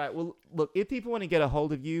 brother. All right. Well, look, if people want to get a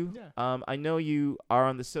hold of you, I know you are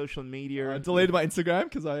on the social media. I deleted my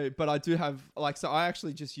Instagram but I do have so I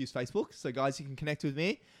actually just use Facebook. So guys, you can connect with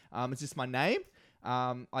me. It's just my name.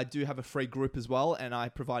 I do have a free group as well, and I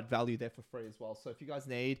provide value there for free as well. So if you guys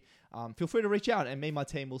need, feel free to reach out, and me and my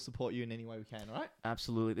team will support you in any way we can. All right?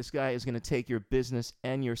 Absolutely. This guy is going to take your business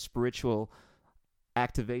and your spiritual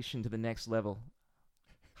activation to the next level.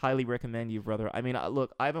 Highly recommend you, brother. I mean,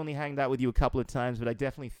 look, I've only hanged out with you a couple of times, but I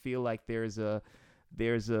definitely feel like there's a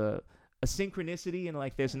synchronicity and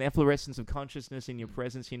like there's an efflorescence of consciousness in your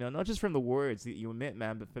presence, not just from the words that you emit,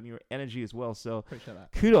 man, but from your energy as well. So Appreciate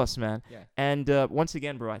that. kudos, man. Yeah. And once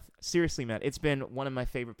again, bro, seriously, man, it's been one of my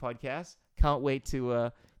favorite podcasts. Can't wait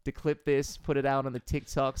to clip this, put it out on the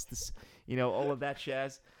TikToks, all of that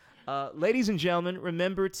jazz. Ladies and gentlemen,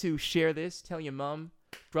 remember to share this, tell your mom,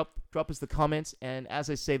 drop us the comments, and as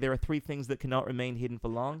I say, there are 3 things that cannot remain hidden for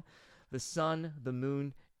long: the sun, the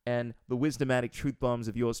moon, and the wisdomatic truth bombs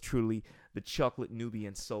of yours truly, the chocolate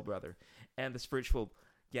Nubian soul brother, and the spiritual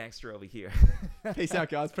gangster over here. Peace out,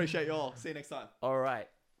 guys. Appreciate you all. See you next time. All right.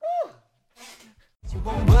 You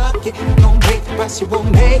won't work it, don't break the rest, you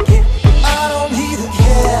won't make it. I don't need